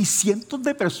cientos y cientos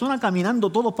de personas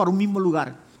caminando, todos para un mismo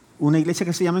lugar. Una iglesia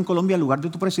que se llama en Colombia el lugar de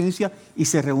tu presencia, y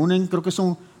se reúnen, creo que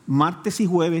son martes y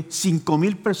jueves,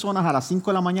 5,000 personas a las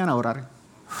 5 de la mañana a orar.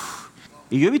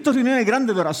 Y yo he visto reuniones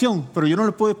grandes de oración, pero yo no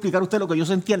les puedo explicar a usted lo que yo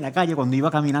sentía en la calle cuando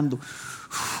iba caminando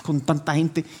con tanta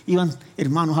gente. Iban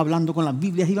hermanos hablando con las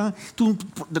Biblias, iban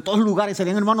de todos los lugares,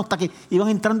 salían hermanos hasta que iban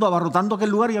entrando, abarrotando aquel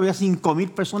lugar, y había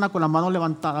 5,000 personas con las manos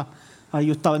levantadas. Ahí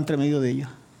yo estaba entre medio de ellas.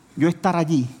 Yo estar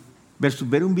allí versus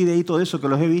ver un videíto de eso que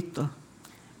los he visto,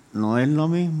 no es lo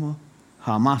mismo,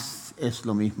 jamás es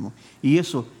lo mismo. Y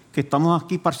eso, que estamos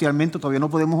aquí parcialmente, todavía no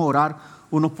podemos orar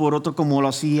unos por otros como lo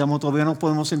hacíamos, todavía no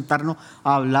podemos sentarnos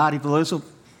a hablar y todo eso,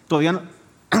 todavía no.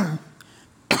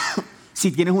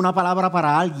 Si tienes una palabra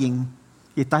para alguien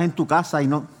y estás en tu casa y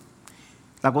no,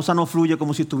 la cosa no fluye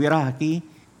como si estuvieras aquí,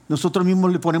 nosotros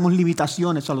mismos le ponemos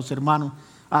limitaciones a los hermanos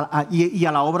y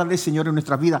a la obra del Señor en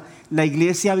nuestras vidas. La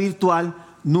iglesia virtual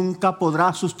nunca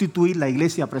podrá sustituir la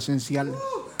iglesia presencial.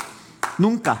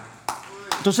 Nunca.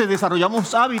 Entonces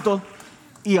desarrollamos hábitos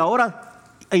y ahora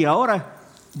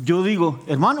yo digo,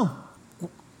 hermano,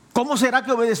 ¿cómo será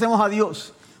que obedecemos a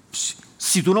Dios?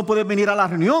 Si tú no puedes venir a la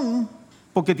reunión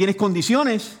porque tienes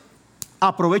condiciones,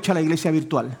 aprovecha la iglesia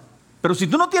virtual. Pero si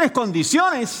tú no tienes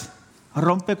condiciones,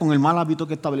 rompe con el mal hábito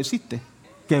que estableciste.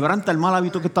 Quebranta el mal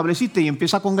hábito que estableciste y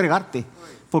empieza a congregarte.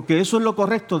 Porque eso es lo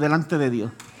correcto delante de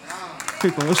Dios.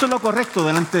 Chicos, eso es lo correcto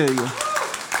delante de Dios.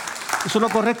 Eso es lo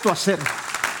correcto hacer.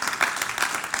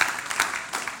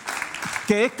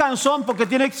 Que es cansón porque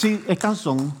tiene... Sí, es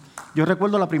cansón. Yo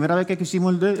recuerdo la primera vez que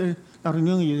hicimos la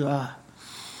reunión y yo digo,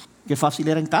 qué fácil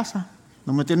era en casa.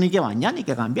 No me tenía ni que bañar ni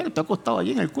que cambiar. Estoy acostado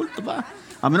allí en el culto.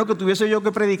 A menos que tuviese yo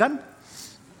que predicar.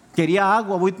 Quería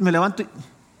agua, me levanto y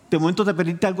de momento te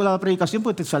perdiste algo de la predicación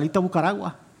porque te saliste a buscar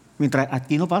agua. Mientras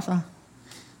aquí no pasa.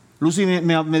 Lucy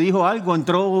me dijo algo,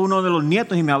 entró uno de los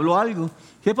nietos y me habló algo.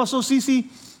 ¿Qué pasó?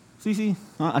 Sí.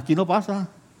 Aquí no pasa.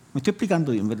 Me estoy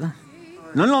explicando bien, ¿verdad?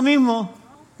 No es lo mismo.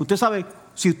 Usted sabe,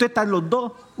 si usted está en los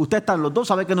dos,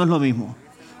 sabe que no es lo mismo.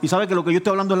 Y sabe que lo que yo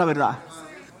estoy hablando es la verdad.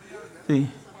 Sí.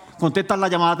 Contestas la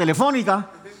llamada telefónica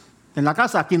en la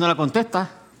casa, aquí no la contestas.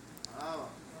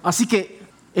 Así que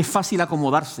es fácil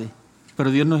acomodarse,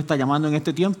 pero Dios nos está llamando en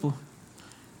este tiempo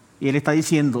y Él está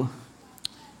diciendo,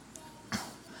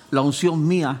 la unción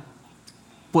mía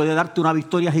puede darte una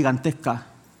victoria gigantesca,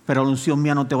 pero la unción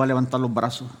mía no te va a levantar los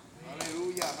brazos.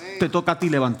 Te toca a ti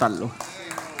levantarlos.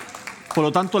 Por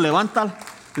lo tanto, levanta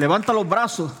los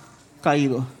brazos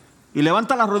caídos y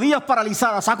levanta las rodillas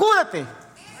paralizadas.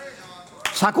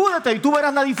 Sacúdete y tú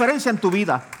verás la diferencia en tu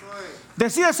vida.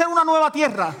 Decide ser una nueva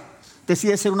tierra.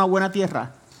 Decide ser una buena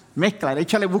tierra. Mezcla,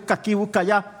 échale, busca aquí, busca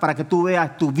allá, para que tú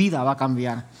veas, tu vida va a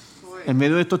cambiar. En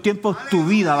medio de estos tiempos, tu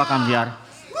vida va a cambiar.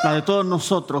 La de todos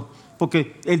nosotros.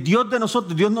 Porque el Dios de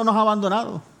nosotros, Dios no nos ha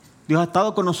abandonado. Dios ha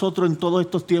estado con nosotros en todos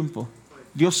estos tiempos.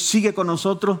 Dios sigue con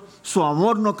nosotros. Su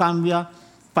amor no cambia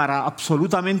para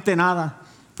absolutamente nada.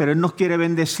 Pero Él nos quiere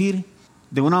bendecir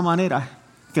de una manera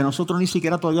que nosotros ni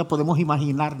siquiera todavía podemos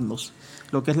imaginarnos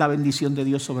lo que es la bendición de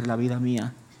Dios sobre la vida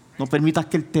mía. No permitas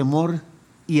que el temor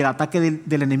y el ataque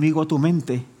del enemigo a tu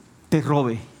mente te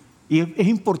robe. Y es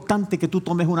importante que tú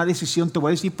tomes una decisión. Te voy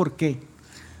a decir por qué.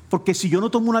 Porque si yo no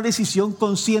tomo una decisión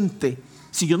consciente,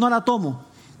 si yo no la tomo,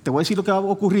 te voy a decir lo que va a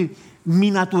ocurrir.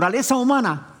 Mi naturaleza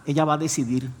humana, ella va a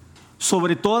decidir.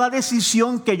 Sobre toda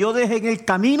decisión que yo deje en el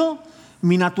camino,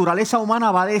 mi naturaleza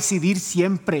humana va a decidir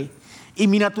siempre. Y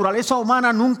mi naturaleza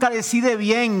humana nunca decide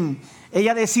bien.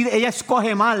 Ella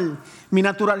escoge mal. Mi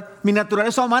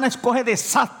naturaleza humana escoge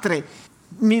desastre.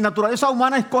 Mi naturaleza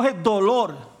humana escoge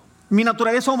dolor. Mi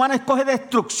naturaleza humana escoge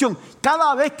destrucción.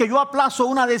 Cada vez que yo aplazo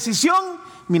una decisión,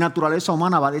 mi naturaleza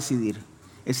humana va a decidir.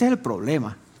 Ese es el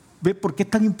problema. ¿Ves por qué es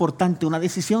tan importante una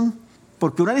decisión?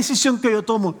 Porque una decisión que yo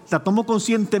tomo, la tomo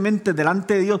conscientemente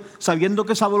delante de Dios, sabiendo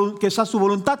que esa es su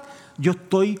voluntad. Yo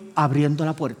estoy abriendo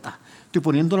la puerta. Estoy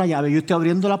poniendo la llave, yo estoy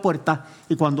abriendo la puerta.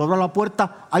 Y cuando abro la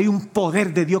puerta, hay un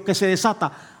poder de Dios que se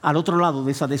desata al otro lado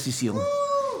de esa decisión.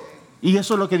 Y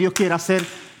eso es lo que Dios quiere hacer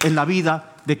en la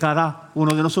vida de cada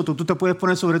uno de nosotros. Tú te puedes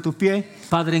poner sobre tus pies.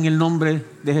 Padre, en el nombre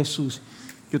de Jesús,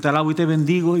 yo te alabo y te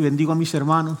bendigo y bendigo a mis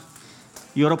hermanos.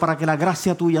 Y oro para que la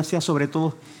gracia tuya sea sobre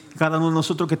todos cada uno de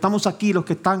nosotros que estamos aquí, los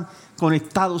que están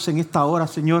conectados en esta hora,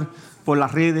 Señor. por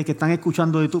las redes, que están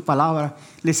escuchando de tu palabra,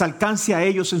 les alcance a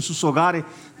ellos en sus hogares,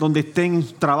 donde estén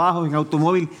en trabajo, en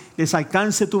automóvil, les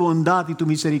alcance tu bondad y tu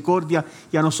misericordia,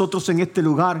 y a nosotros en este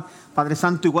lugar, Padre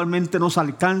Santo, igualmente nos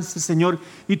alcance, Señor,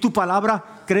 y tu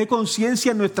palabra cree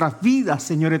conciencia en nuestras vidas,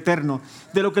 Señor eterno,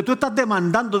 de lo que tú estás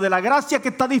demandando, de la gracia que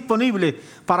está disponible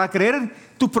para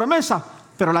creer tus promesas,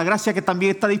 pero la gracia que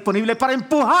también está disponible para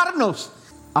empujarnos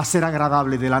a ser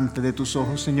agradable delante de tus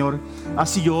ojos, Señor.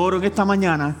 Así yo oro en esta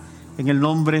mañana, en el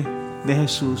nombre de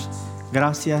Jesús.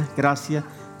 Gracias, gracias,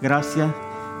 gracias.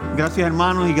 Gracias,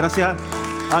 hermanos, y gracias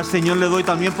al Señor le doy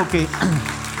también, porque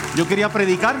yo quería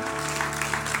predicar,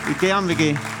 y créanme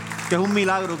que es un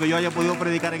milagro que yo haya podido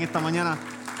predicar en esta mañana.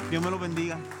 Dios me lo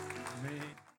bendiga.